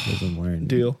Wasn't wearing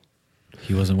deal?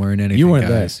 He wasn't wearing anything, You weren't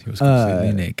guys. there. He was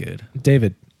completely naked.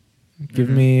 David, give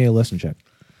me a listen check.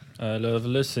 I love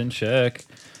listen check.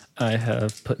 I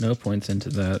have put no points into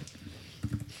that.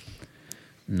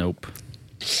 Nope.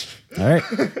 All right,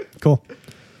 cool.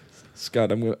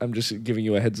 Scott, I'm just giving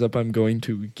you a heads up. I'm going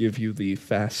to give you the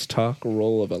fast talk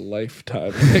roll of a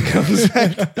lifetime when it comes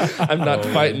back. I'm not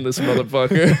fighting this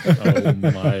motherfucker. Oh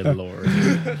my lord.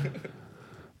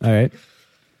 All right.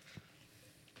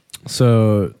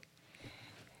 So,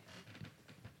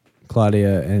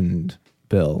 Claudia and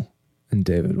Bill and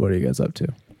David, what are you guys up to?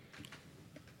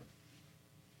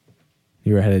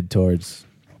 You were headed towards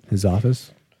his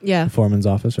office, Yeah. the foreman's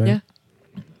office, right? Yeah.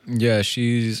 Yeah,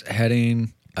 she's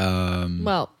heading.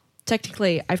 Well,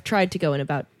 technically, I've tried to go in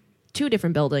about 2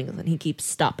 different buildings, and he keeps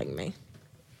stopping me.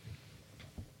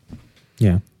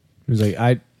 Yeah. He was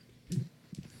like,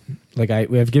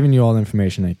 we have given you all the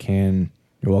information I can.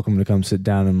 You're welcome to come sit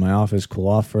down in my office, cool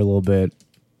off for a little bit.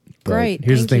 But Great,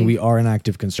 here's thank the thing: you. we are an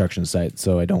active construction site,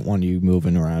 so I don't want you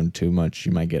moving around too much.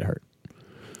 You might get hurt.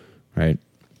 Right.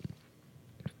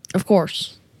 Of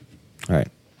course. All right.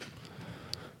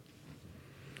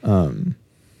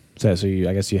 So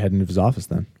I guess you head into his office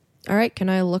then. All right, can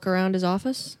I look around his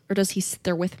office? Or does he sit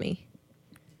there with me?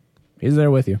 He's there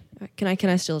with you. Can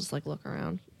I still just like look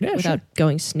around? Yeah, without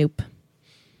going snoop?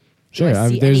 Sure. Do I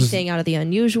see there's anything out of the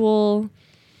unusual?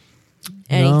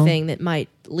 Anything that might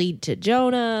lead to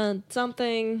Jonah?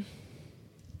 Something?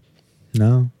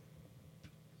 no.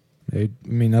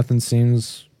 Nothing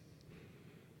seems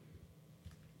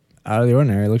out of the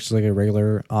ordinary. It looks just like a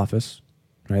regular office,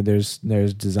 right? There's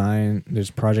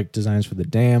project designs for the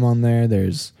dam on there.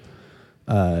 There's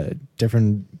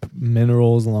different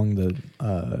minerals along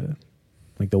the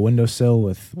like the windowsill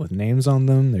with names on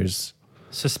them. There's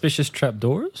Suspicious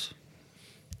trapdoors?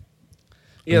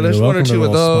 Yeah, there's one or two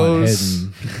of those.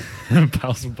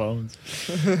 Piles of bones.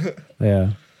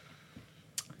 Yeah,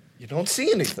 You don't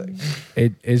see anything.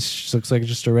 it just looks like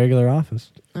just a regular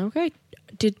office. Okay.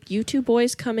 Did you 2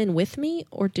 boys come in with me,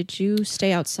 or did you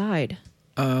stay outside?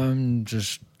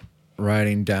 Just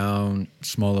writing down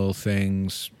small little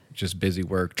things, just busy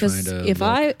work trying Because to. if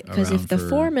around the for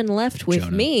foreman left with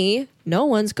Jonah. me, no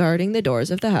one's guarding the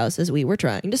doors of the house as we were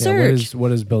trying to Yeah, search.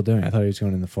 what is Bill doing? I thought he was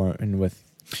going into the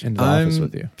office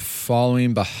with you.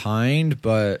 following behind,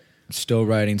 but still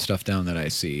writing stuff down that I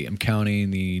see. I'm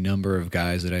counting the number of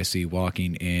guys that I see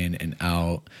walking in and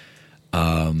out.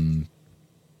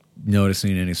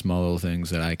 Noticing any small little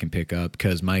things that I can pick up,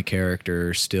 because my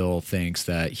character still thinks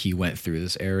that he went through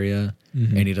this area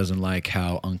and he doesn't like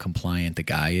how uncompliant the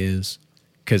guy is.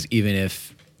 Because even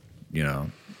if,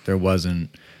 there wasn't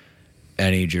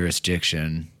any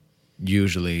jurisdiction,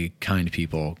 usually kind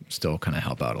people still kind of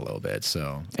help out a little bit.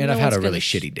 So, and No I've had a one's really gonna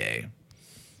shitty day.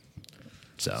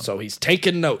 So So he's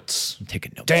taking notes. I'm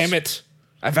taking notes. Damn it.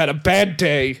 I've had a bad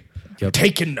day. Yep.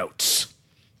 Taking notes.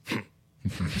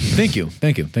 Thank you.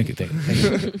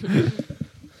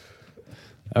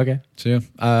 Okay.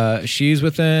 So she's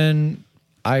within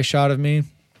eye shot of me.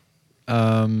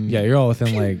 Yeah, you're all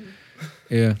within like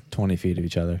Yeah. 20 feet of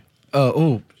each other.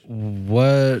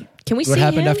 What? Can we What see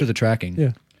happened him? after the tracking?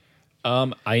 Yeah.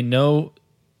 I know.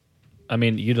 I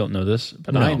mean, you don't know this,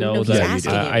 but I know No, he's that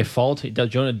asking you. I fault.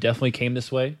 Jonah definitely came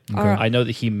this way. All right. I know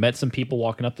that he met some people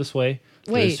walking up this way.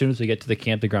 But Wait. as soon as we get to the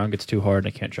camp, the ground gets too hard,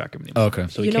 and I can't track him anymore. Okay.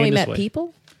 So You know he came this met way.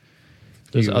 people?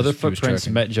 Those He other was footprints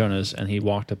tracking. met Jonah's, and he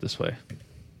walked up this way.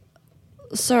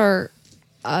 Sir,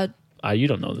 You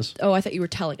don't know this. I thought you were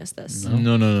telling us this. No.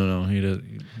 He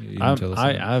didn't tell us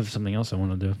I that. have something else I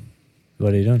want to do.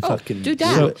 What are you doing? Oh, Fucking do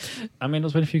that. So, I mean, I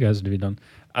was waiting for you guys to be done.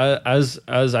 As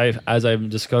I'm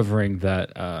discovering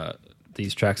that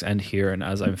these tracks end here, and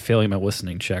as I'm failing my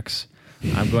listening checks,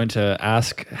 I'm going to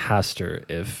ask Haster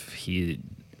if he.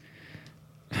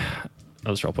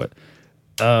 I'll just roleplay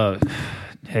it.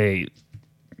 Hey,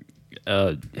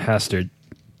 Haster.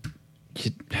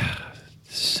 This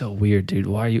is so weird, dude.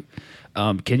 Why are you?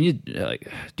 Can you do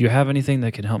you have anything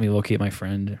that can help me locate my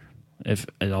friend, if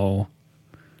at all?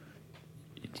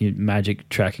 Magic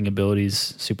tracking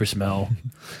abilities, super smell.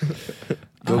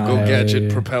 Go I-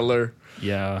 gadget propeller.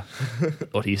 Yeah,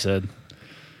 what he said.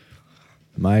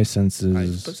 My I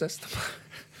senses possess them.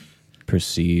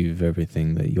 perceive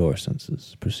everything that your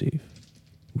senses perceive.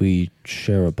 We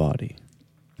share a body.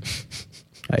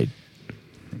 I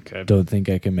Okay. don't think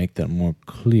I can make that more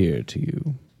clear to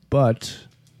you, but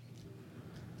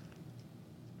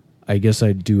I guess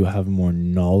I do have more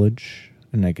knowledge,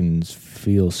 and I can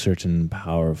feel certain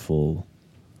powerful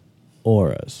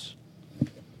auras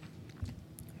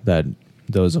that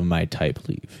those of my type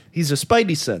leave. He's a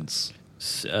spidey sense.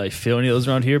 You feel any of those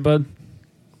around here, bud?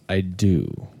 I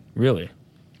do. Really?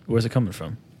 Where's it coming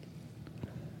from?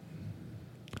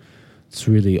 It's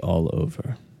really all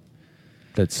over.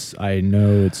 I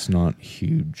know it's not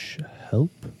huge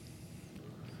help,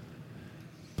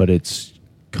 but it's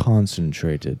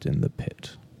concentrated in the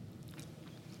pit,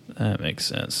 That makes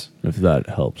sense. if that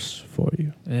helps for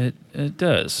you. It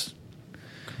does.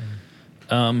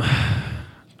 I'm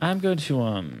going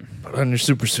to Put on your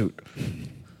super suit.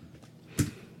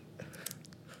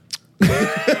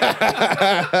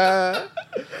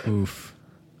 Oof.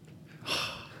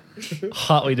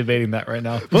 hotly debating that right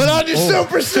now. Put on your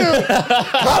super suit.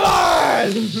 Come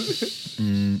on.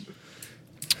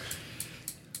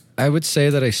 I would say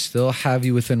that I still have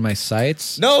you within my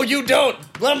sights. No, you don't.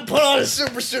 Let him put on a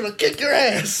super suit. I'll kick your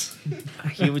ass.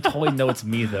 He would totally know it's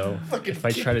me though. Fucking If I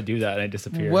try to do that and I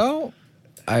disappear. Well,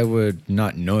 I would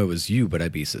not know it was you, but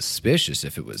I'd be suspicious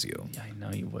if it was you. Yeah, I know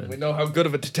you We would. know how good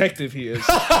of a detective he is.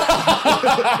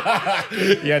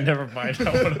 Yeah, never mind.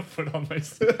 I want to put on my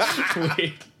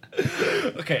wait.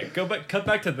 Okay, cut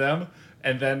back to them,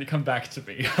 and then come back to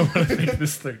me. I want to make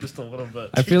this thing just a little bit.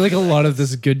 I feel like a lot of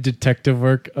this good detective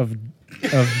work of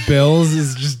Bill's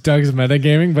is just Doug's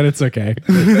metagaming, but it's okay.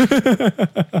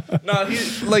 No,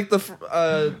 he like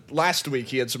last week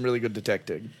he had some really good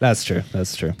detecting. That's true.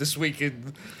 That's true. This week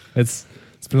It's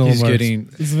been a little He's more. getting-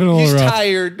 It's been a he's little rough.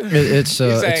 tired. It's He's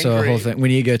a angry. whole thing.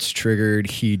 When he gets triggered,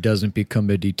 he doesn't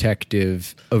become a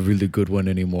detective, a really good one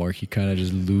anymore. He kind of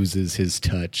just loses his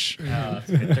touch.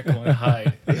 Jekyll and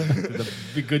Hyde.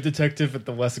 The good detective and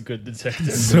the less good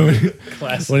detective. So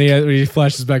Classic. when he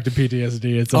flashes back to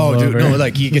PTSD, it's all Oh, dude, over. no,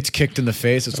 like he gets kicked in the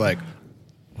face. It's like,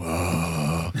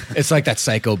 whoa. It's like that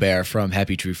psycho bear from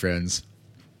Happy Tree Friends.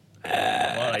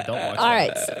 Well, I don't watch All that.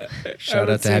 right. So, Shout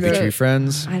out to seen Happy it. Tree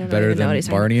Friends. I don't Better even know what than he's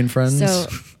talking Barney and Friends. So,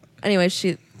 anyway,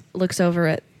 she looks over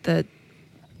at the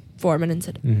foreman and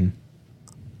said,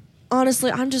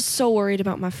 honestly, I'm just so worried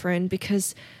about my friend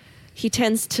because he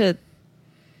tends to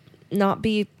not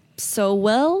be so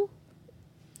well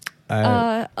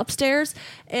upstairs.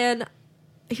 And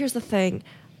here's the thing.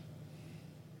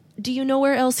 Do you know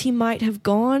where else he might have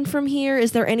gone from here?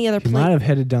 Is there any other He might place? have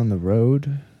headed down the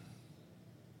road.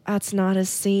 That's not his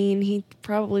scene. He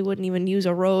probably wouldn't even use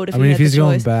a road if I he mean, had if he's the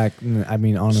going choice. back, I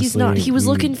mean, honestly, He's not. He was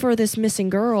we- looking for this missing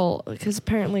girl because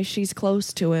apparently she's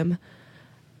close to him.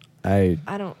 I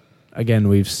don't. Again,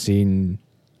 we've seen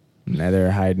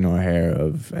neither hide nor hair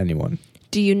of anyone.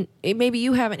 Do you? Maybe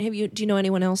you haven't. Have you? Do you know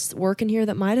anyone else working here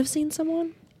that might have seen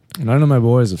someone? None of my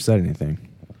boys have said anything.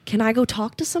 Can I go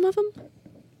talk to some of them?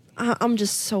 I'm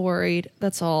just so worried.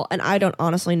 That's all. And I don't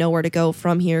honestly know where to go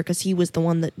from here because he was the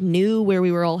one that knew where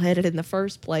we were all headed in the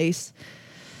first place.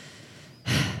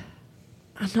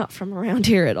 I'm not from around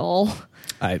here at all.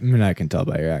 I mean, I can tell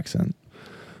by your accent.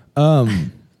 I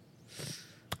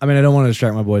mean, I don't want to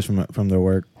distract my boys from their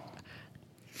work.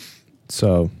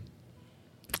 So,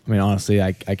 I mean, honestly,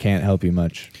 I can't help you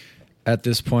much. At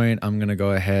this point, I'm going to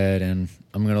go ahead and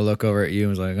I'm going to look over at you and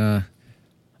was like,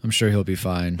 I'm sure he'll be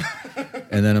fine.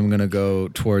 And then I'm going to go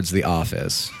towards the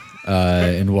office.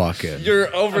 and walk in.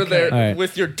 You're over there All right.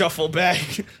 with your duffel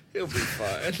bag. It'll be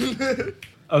fine.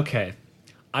 Okay.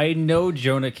 I know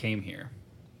Jonah came here.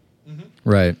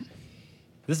 Right.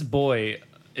 This boy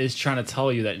is trying to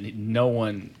tell you that no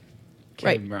one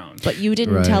came around. But you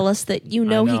didn't Right. tell us that you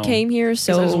know he know. came here, 'Cause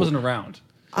I just so wasn't around.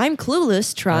 I'm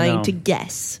clueless I trying know. to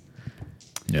guess.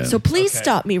 Yeah. So please Okay.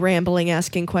 stop me rambling,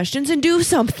 asking questions, and do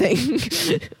something.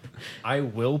 I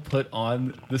will put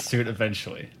on the suit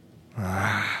eventually.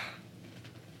 I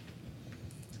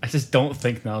just don't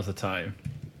think now's the time.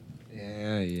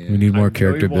 Yeah, yeah. we need more I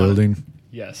character really wanna- building.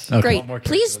 Yes. Okay. Great. Want more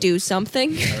Please characters. do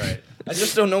something. All right. I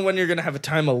just don't know when you're gonna have a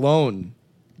time alone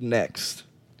next.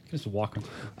 Just walk him.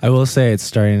 I will say it's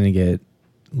starting to get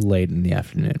late in the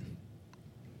afternoon.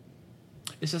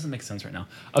 This doesn't make sense right now.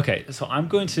 Okay, so I'm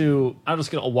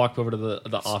just gonna walk over to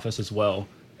the office as well,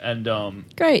 and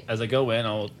Great. as I go in,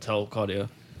 I'll tell Claudia.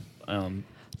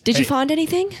 Did you Hey. find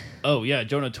anything? Oh yeah,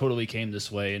 Jonah totally came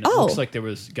this way, and it Oh. looks like there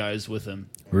was guys with him.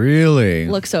 Really?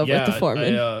 Looks over yeah, at the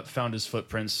foreman. I found his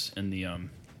footprints in the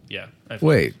Yeah.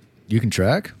 Wait, you can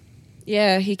track?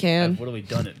 Yeah, he can. I've literally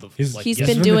done it. He's- He's yes,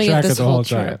 been been doing it tracker this the whole whole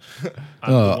time. trip.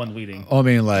 I'm the one leading. I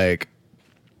mean, like,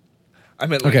 I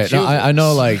meant like okay, no, Jules. I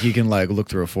know, like, you can, like, look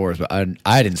through a forest, but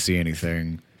I didn't see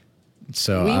anything.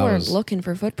 So We I weren't was, looking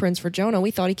for footprints for Jonah.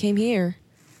 We thought he came here.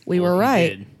 We Well, were he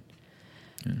right.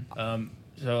 did.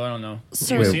 So I don't know.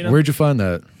 Sir- You Wait, seen him? where'd you find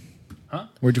that? Huh?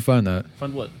 Where'd you find that?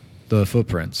 Find what? The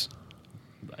footprints.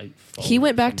 I He followed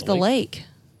went back from to the lake.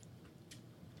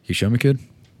 You show me, kid?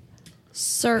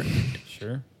 Sir,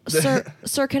 Sure.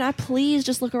 sir, can I please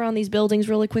just look around these buildings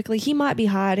really quickly? He might be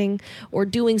hiding or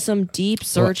doing some deep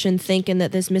search and thinking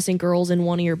that this missing girl's in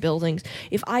one of your buildings.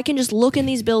 If I can just look in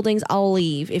these buildings, I'll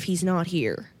leave if he's not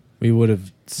here. We would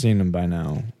have seen him by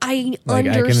now. I Like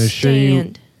understand. I can assure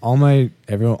you,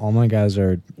 all my guys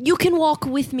are. You can walk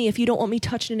with me if you don't want me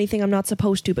touching anything I'm not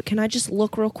supposed to, but can I just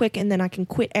look real quick and then I can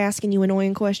quit asking you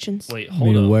annoying questions? Wait,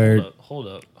 mean,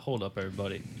 hold up,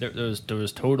 everybody. There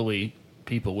was totally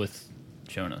people with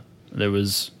Jonah. There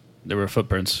were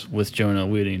footprints with Jonah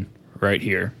waiting right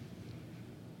here.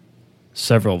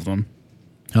 Several of them.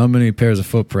 How many pairs of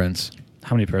footprints?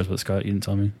 How many pairs was Scott? You didn't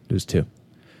tell me. There's two.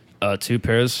 2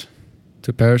 pairs.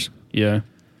 2 pairs? Yeah.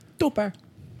 Can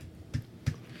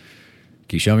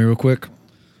you show me real quick?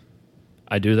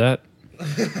 I do that.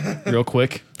 Real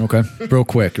quick. Okay, real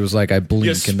quick. It was like I blink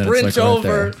You and then it's sprint like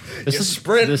over. right there. This you is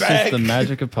sprint this back. is the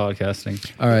magic of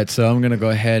podcasting. All right, so I'm gonna go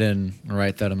ahead and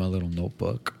write that in my little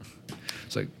notebook.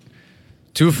 It's like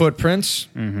 2 footprints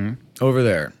over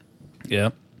there. Yeah.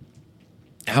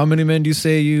 How many men do you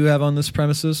say you have on this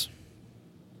premises?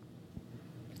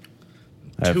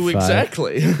 I have 2 5.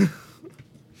 exactly.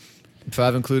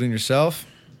 5, including yourself.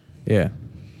 Yeah.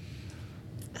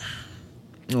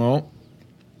 Well,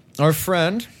 our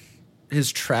friend,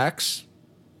 his tracks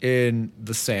in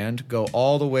the sand go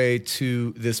all the way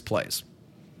to this place.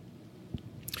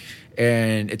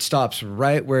 And it stops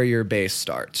right where your base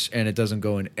starts, and it doesn't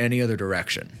go in any other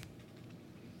direction.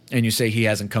 And you say he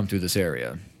hasn't come through this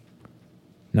area.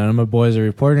 None of my boys are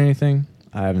reporting anything.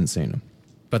 I haven't seen him.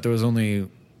 But there was only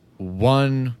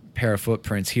 1 pair of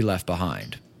footprints he left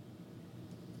behind.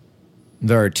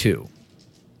 There are 2.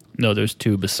 No, there's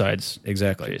 2 besides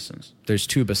Exactly. Jason's. There's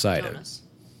 2 beside it.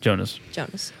 Jonas.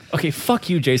 Jonas. Okay, fuck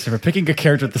you, Jason, for picking a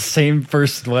character with the same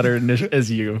first letter as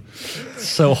you. It's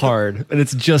so hard, and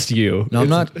it's just you. No, I'm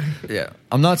not. Yeah,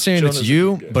 I'm not saying Jonah's it's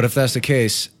you, a good guy. but if that's the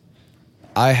case,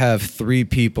 I have 3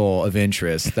 people of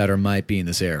interest that might be in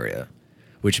this area,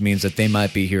 which means that they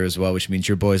might be here as well, which means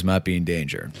your boys might be in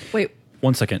danger. Wait,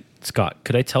 1 second, Scott.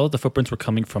 Could I tell if the footprints were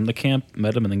coming from the camp,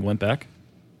 met them, and then went back?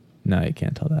 No, you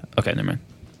can't tell that. Okay, never mind.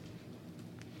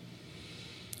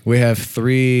 We have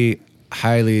 3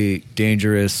 highly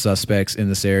dangerous suspects in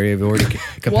this area. We've already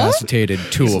capacitated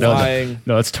 2 of them. lying.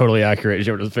 No, that's totally accurate.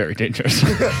 Jonah's very dangerous.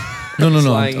 No, He's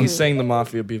no. lying. I'm, He's saying the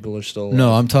mafia people are still alive.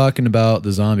 no, I'm talking about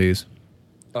the zombies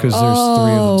because there's 3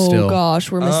 of them still. Oh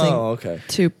gosh, we're missing Oh, okay.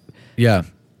 2. Yeah.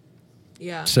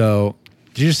 Yeah. So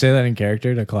Did you just say that in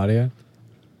character to Claudia?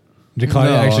 Did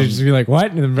Claudia No, actually just be like,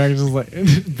 "What?" And then Beck's just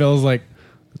like, Bill's like,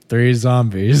 3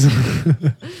 zombies.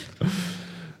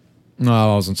 no,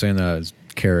 I wasn't saying that as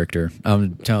character.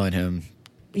 I'm telling him.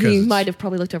 'cause He it's- might have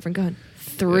probably looked over and gone,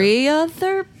 3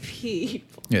 other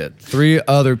people. Yeah, 3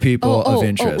 other people of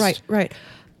interest. Right.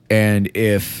 And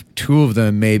if 2 of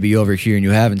them may be over here and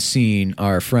you haven't seen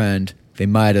our friend, they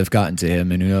might have gotten to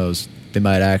him, and who knows, they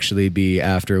might actually be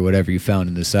after whatever you found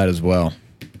in this side as well.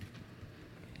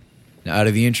 Now, out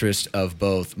of the interest of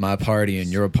both my party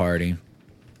and your party,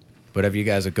 whatever you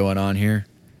guys are going on here,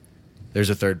 there's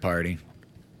a third party.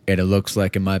 And it looks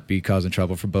like it might be causing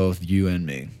trouble for both you and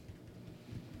me.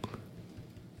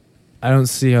 I don't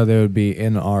see how they would be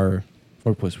in our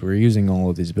workplace. We're using all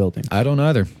of these buildings. I don't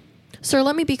either. Sir,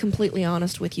 let me be completely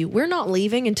honest with you. We're not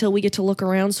leaving until we get to look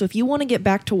around, so if you want to get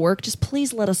back to work, just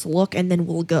please let us look and then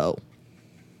we'll go.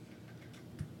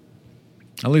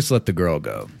 At least let the girl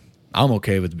go. I'm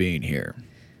okay with being here.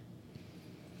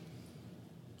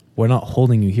 We're not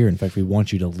holding you here. In fact, we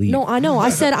want you to leave. No, I know. I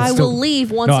said I will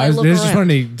leave once I look I around. just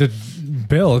wanted to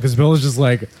Bill, because Bill was just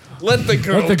like, Let the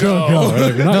girl let the girl go. go.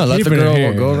 Like, we're not No, let the keeping her girl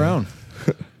here. go around.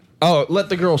 Oh, let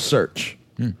the girl search.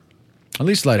 At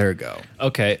least let her go.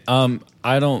 Okay.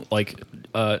 I don't like.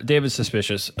 David's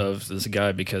suspicious of this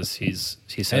guy because he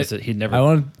says that he never.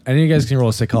 I need you guys can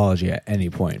roll psychology at any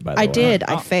point. By the way, I did.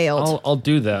 I failed. I'll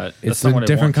do that. It's That's not a what I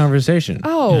different want. conversation.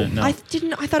 Oh, Yeah, no. I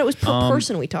didn't. I thought it was per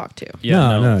person we talked to.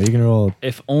 Yeah, no, you can roll.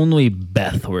 If only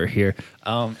Beth were here.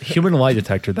 Human lie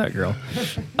detector, that girl.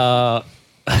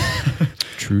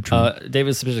 True.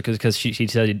 David's suspicious because she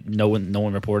said no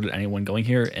one reported anyone going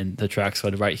here, and the tracks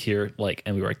led right here,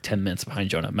 and we were like 10 minutes behind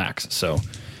Jonah max. So,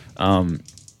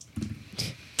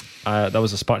 that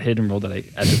was a spot hidden roll that I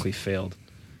epically failed.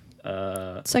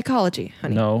 Psychology,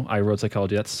 honey. No, I rolled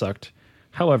psychology. That sucked.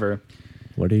 However,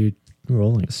 What are you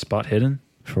rolling spot hidden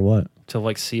for? What?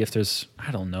 to see if there's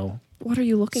I don't know. What are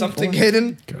you looking Something for?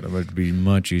 hidden. God, it would be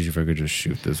much easier if I could just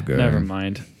shoot this guy. Never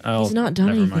mind. He's not done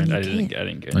never anything, mind. he I didn't can't. get I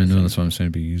know, anything. that's what I'm saying.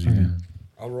 It'd be easier.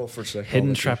 I'll roll for psychology.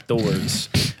 Hidden trapdoors,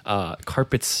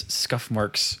 carpets, scuff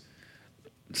marks,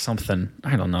 something.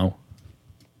 I don't know.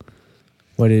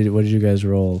 What did you guys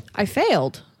roll? I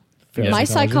failed. Yeah. My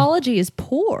psychology is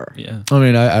poor. Yeah. I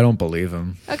mean, I don't believe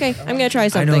him. Okay, I'm gonna try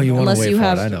something. you wanna unless wait you for it.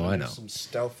 have. I know. Some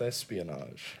stealth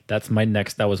espionage. That's my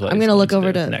next. That was what I'm I was gonna look going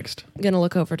over do to next. I'm gonna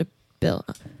look over to Bill.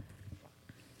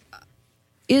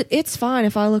 It's fine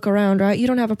if I look around, right? You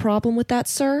don't have a problem with that,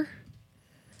 sir?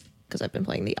 Because I've been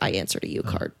playing the I answer to you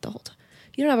card the whole time.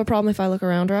 You don't have a problem if I look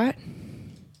around, right?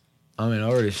 I mean, I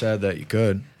already said that you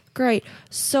could. Great.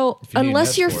 So you need an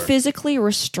unless you're escort. physically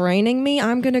restraining me,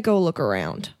 I'm gonna go look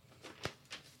around.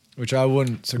 Which I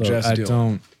wouldn't Look, suggest I doing.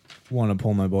 don't want to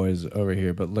pull my boys over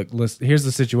here, but look, listen, here's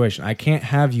the situation. I can't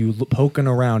have you poking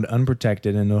around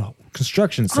unprotected in a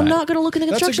construction site. I'm not gonna look in the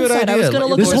That's a construction good site. I was idea. gonna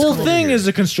look. Let This Boys, whole come over thing here. is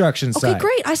a construction Okay, site.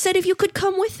 great. I said if you could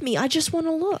come with me, I just want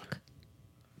to look.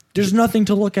 There's nothing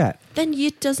to look at. Then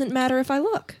it doesn't matter if I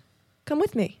look. Come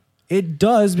with me. It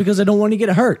does because I don't want to get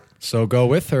hurt. So go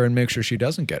with her and make sure she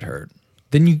doesn't get hurt.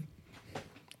 Then you.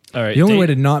 All right. The only Dave- way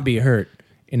to not be hurt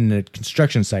in a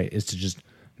construction site is to just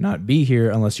not be here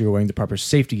unless you're wearing the proper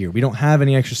safety gear. We don't have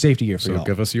any extra safety gear for So y'all.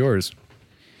 give us yours.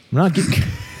 I'm not getting.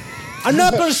 I'm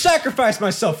not going to sacrifice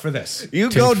myself for this. You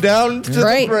go down to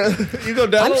Right. you go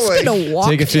down I'm the just way. gonna walk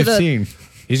Take a to the. 15.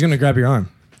 He's going to grab your arm.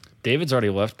 David's already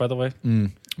left, by the way.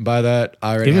 By that, I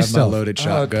already Give have us my stealth. loaded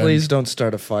shotgun. Please don't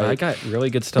start a fight. I got really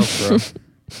good stealth, bro.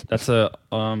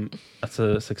 That's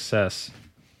a success.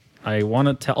 I want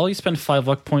to tell. You spend 5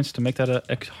 luck points to make that a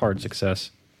hard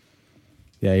success.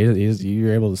 Yeah,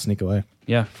 you're able to sneak away.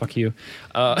 Yeah, fuck you,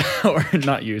 or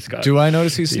not you, Scott. Do I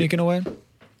notice he's sneaking away?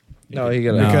 no, you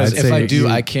gotta. No, Because I'd if say I do, you-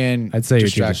 I can. I'd say you're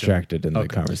too distract him. distracted in the Okay.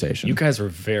 conversation. You guys were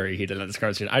very heated in this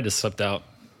conversation. I just slipped out.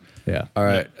 Yeah. All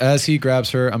right. As he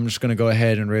grabs her, I'm just going to go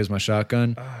ahead and raise my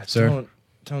shotgun. Sir,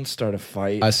 Don't start a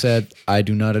fight. I said I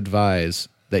do not advise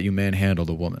that you manhandle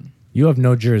a woman. You have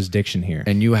no jurisdiction here.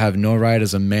 And you have no right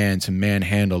as a man to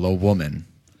manhandle a woman.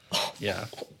 Yeah,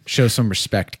 Show some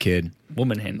respect, kid.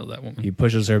 woman handle that woman. He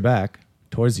pushes her back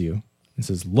towards you and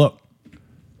says, "Look,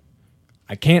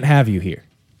 I can't have you here.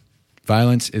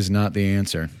 Violence is not the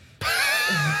answer.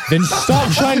 Then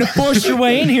stop trying to force your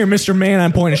way in here, Mr. Man.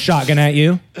 I'm pointing a shotgun at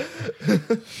you.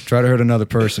 Try to hurt another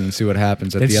person and see what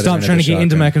happens at Then the other stop end of trying the to get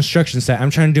into shotgun. my construction site. I'm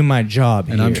trying to do my job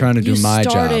And I'm here. trying to do You my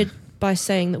started job. by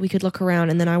saying that we could look around,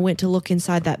 and then I went to look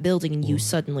inside that building, and you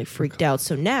suddenly freaked out.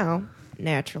 So now,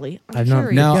 naturally, I'm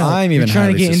curious. Now I'm even You're trying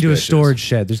to highly get into a suspicious. storage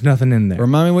shed. There's nothing in there.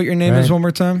 Remind me what your name is Right. one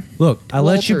more time. Look, I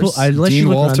let you. Walters. I let Dean you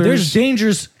look around. Walters. There's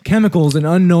dangerous chemicals and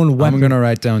unknown weapons. I'm going to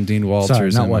write down Dean Walters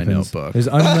Sorry, not in my weapons. notebook. There's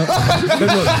unknown.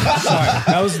 Sorry,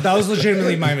 that was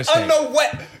legitimately my mistake.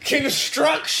 wet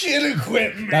construction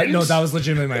equipment. That was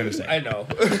legitimately my mistake. I know.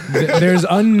 There's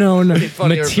unknown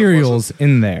funnier if it materials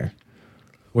in there.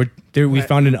 We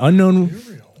found an unknown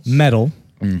metal.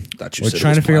 We're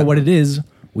trying to figure out what it is.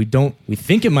 We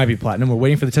think it might be platinum. We're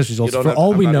waiting for the test results. don't For have-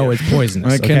 all I'm we not know, here. it's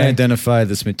poisonous. I can okay? identify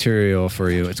this material for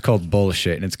you. It's called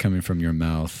bullshit, and it's coming from your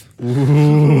mouth.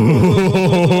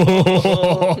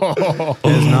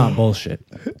 It's not bullshit.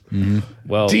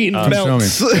 Well, Dean show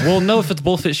melts. we'll know if it's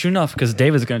bullshit soon enough because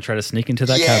David's going to try to sneak into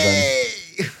that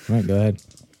cabin. All right, go ahead.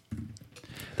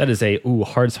 That is a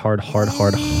hard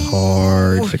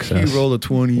success. You rolled a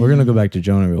 20. We're gonna go back to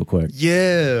Jonah real quick.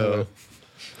 Yeah.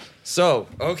 So,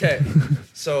 okay.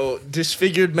 So,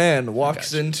 disfigured man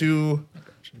walks into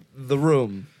the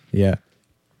room. Yeah.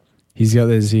 He's got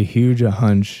this huge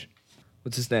hunch.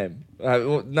 What's his name?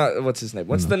 Not what's his name.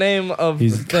 What's the name of the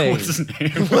He's- thing? What's his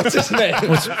name? What's his name?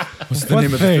 What's the name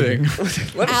of the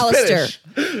thing? Let us Alistair.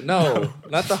 finish. No,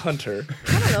 not the hunter.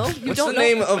 I don't know. You What's don't the know.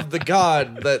 name of the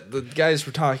god that the guys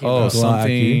were talking Oh, about?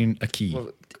 something. A key.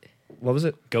 What was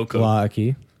it? Goku.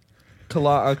 Gla'aki.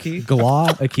 Kala'aki?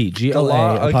 Gla'aki. Gla'aki.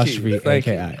 G-L-A Thank you.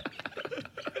 A-K-I.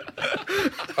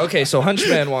 Okay, so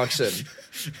Hunchman walks in.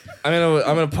 I'm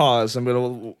gonna pause. I'm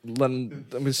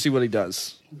gonna see what he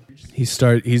does. He's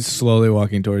slowly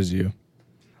walking towards you.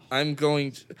 I'm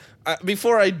going to,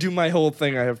 before I do my whole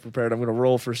thing I have prepared, I'm going to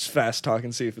roll for fast talk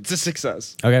and see if it's a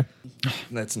success. Okay.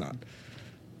 That's not.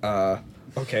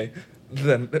 Okay.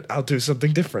 Then I'll do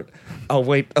something different. I'll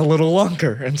wait a little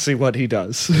longer and see what he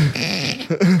does.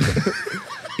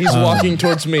 He's walking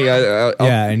towards me. I'll,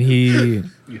 Yeah, and he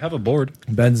You have a board.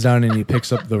 bends down and he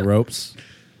picks up the ropes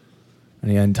and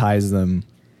he unties them.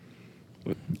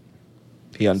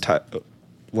 He untied.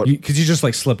 What? Because you just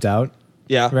like slipped out,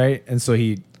 Yeah. right? And so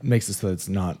he makes it so it's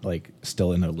not like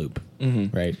still in a loop,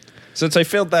 right? Since I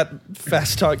failed that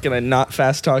fast talk, can I not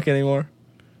fast talk anymore?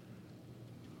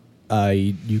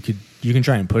 You can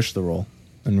try and push the roll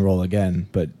and roll again,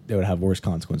 but it would have worse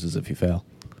consequences if you fail.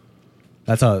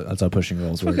 That's how pushing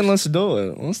rolls works. Fucking let's do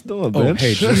it. Let's do it, Oh, bitch.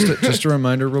 hey, just a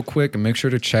reminder real quick, and make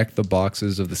sure to check the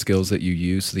boxes of the skills that you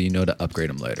use so that you know to upgrade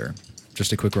them later.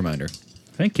 Just a quick reminder.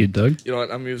 Thank you, Doug. You know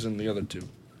what? I'm using the other two.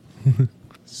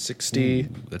 60.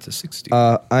 That's a 60.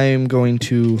 I am going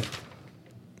to.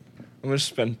 I'm going to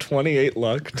spend 28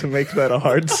 luck to make that a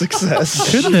hard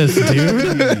success. Goodness,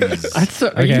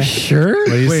 dude. Are you Okay. sure? What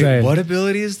do you Wait, say? what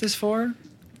ability is this for?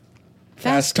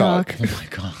 Fast talk. Oh my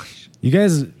gosh. You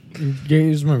guys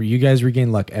remember, you guys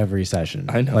regain luck every session.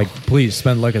 I know. Like, please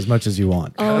spend luck as much as you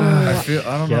want. Oh, I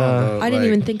don't know. I didn't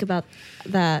even think about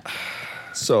that.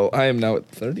 So I am now at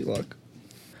 30 luck.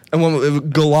 And one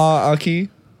Gala'aki.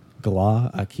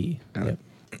 Gla'aki. Got Yep.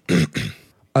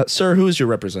 it. Sir, who is your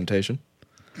representation?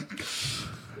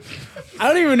 I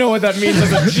don't even know what that means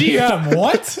as a GM.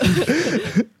 What?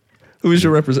 Who is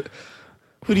your Who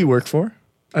do you work for?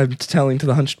 I'm telling to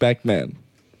the hunchback man.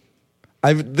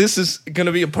 This is going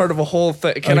to be a part of a whole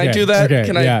thing. Can I Okay, do that? okay,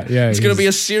 Can I? yeah, It's going to he's- be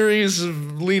a series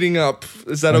of leading up.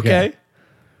 Is that okay?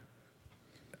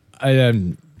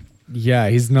 Yeah,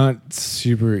 he's not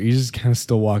super. He's just kind of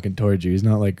still walking towards you. He's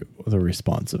not like the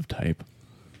responsive type.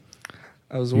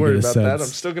 I was You worried get a about that. sense.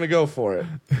 I'm still going to go for it.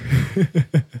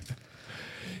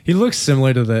 He looks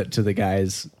similar to the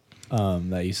guys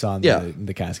that you saw in Yeah.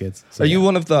 the caskets. So Are you yeah.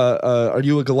 one of the? Are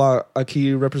you a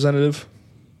Gala'aki representative?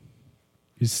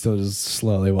 He's still just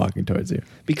slowly walking towards you.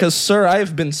 Because, sir, I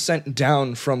have been sent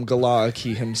down from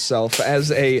Gala'aki himself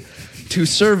to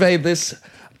survey this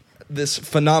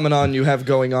phenomenon you have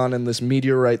going on in this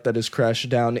meteorite that has crashed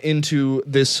down into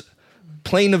this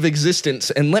plane of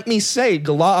existence. And let me say,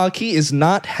 Gala'aki is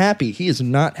not happy. He is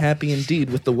not happy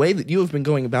indeed with the way that you have been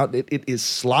going about it. It is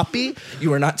sloppy.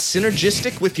 You are not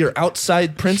synergistic with your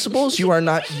outside principles. You are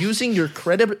not using your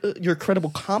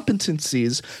credible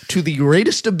competencies to the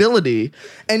greatest ability.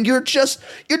 And you're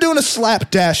doing a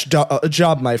slapdash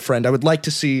job, my friend. I would like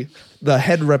to see the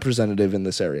head representative in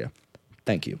this area.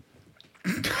 Thank you.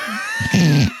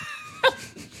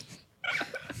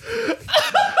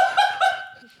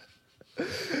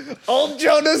 Old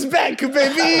Jonah's back, baby.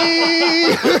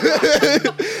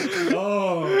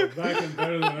 Oh, back and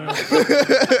better than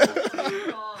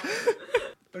ever.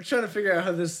 I'm trying to figure out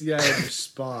how this guy would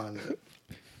respond.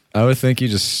 I would think he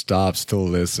just stops to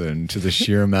listen to the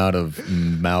sheer amount of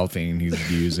mouthing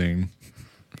he's using.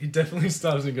 He definitely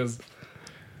stops and goes,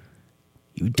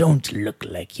 You don't look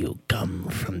like you come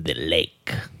from the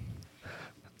lake.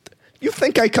 You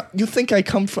think I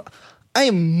come from? I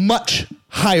am much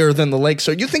higher than the lake,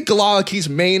 sir. You think Gala'aki's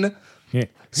main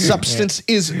substance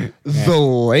is the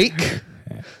lake?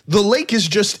 The lake is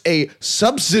just a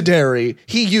subsidiary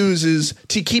he uses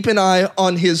to keep an eye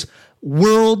on his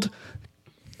world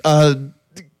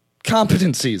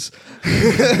competencies.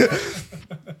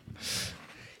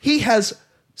 He has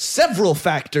several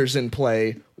factors in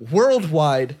play,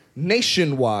 worldwide,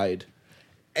 nationwide,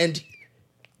 and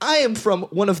I am from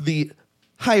one of the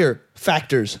higher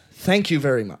factors. Thank you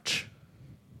very much.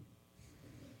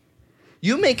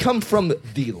 You may come from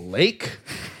the lake,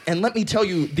 and let me tell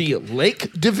you, the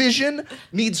lake division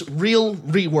needs real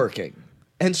reworking.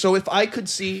 And so if I could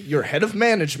see your head of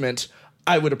management,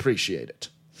 I would appreciate it.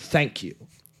 Thank you.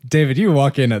 David, you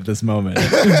walk in at this moment.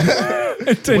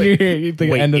 Until you hear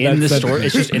the end of in that the sentence.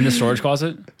 it's just in the storage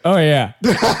closet. Oh, yeah.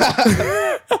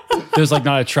 There's like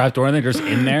not a trap door in there, just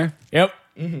in there. Yep.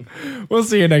 We'll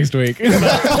see you next week.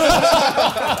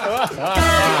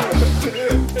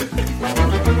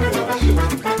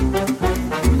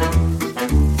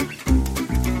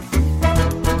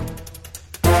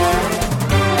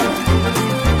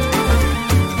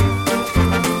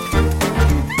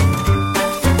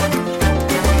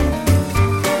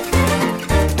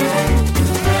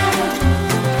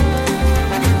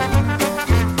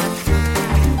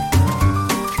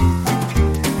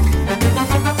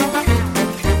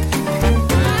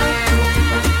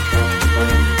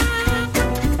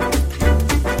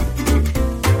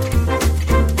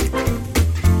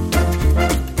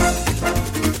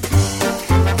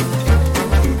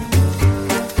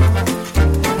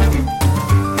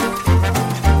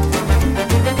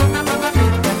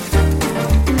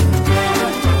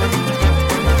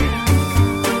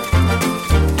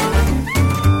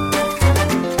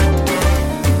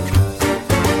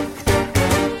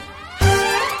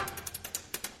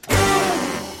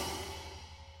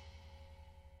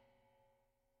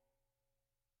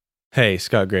 Hey,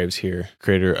 Scott Graves here,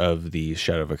 creator of the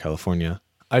Shadow of California.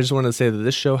 I just wanted to say that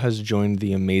this show has joined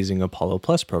the amazing Apollo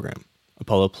Plus program.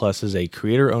 Apollo Plus is a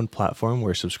creator-owned platform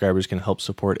where subscribers can help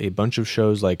support a bunch of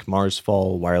shows like Mars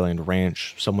Fall, Wireland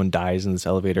Ranch, Someone Dies in This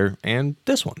Elevator, and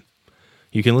this one.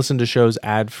 You can listen to shows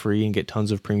ad-free and get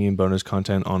tons of premium bonus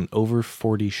content on over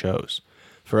 40 shows.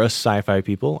 For us sci-fi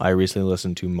people, I recently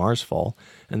listened to Mars Fall,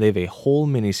 and they have a whole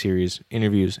miniseries,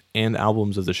 interviews, and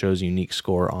albums of the show's unique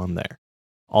score on there.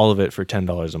 All of it for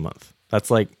 $10 a month. That's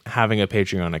like having a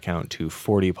Patreon account to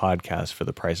 40 podcasts for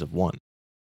the price of one.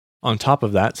 On top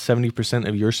of that, 70%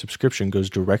 of your subscription goes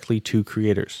directly to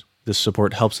creators. This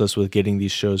support helps us with getting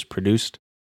these shows produced.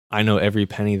 I know every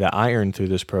penny that I earn through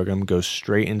this program goes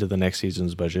straight into the next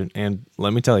season's budget, and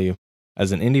let me tell you,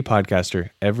 as an indie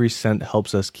podcaster, every cent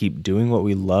helps us keep doing what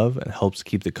we love and helps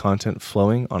keep the content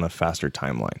flowing on a faster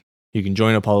timeline. You can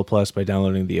join Apollo Plus by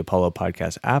downloading the Apollo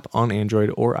Podcast app on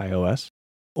Android or iOS,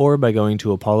 or by going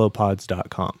to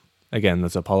apollopods.com. Again,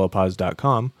 that's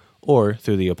apollopods.com, or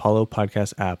through the Apollo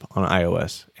Podcast app on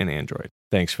iOS and Android.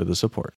 Thanks for the support.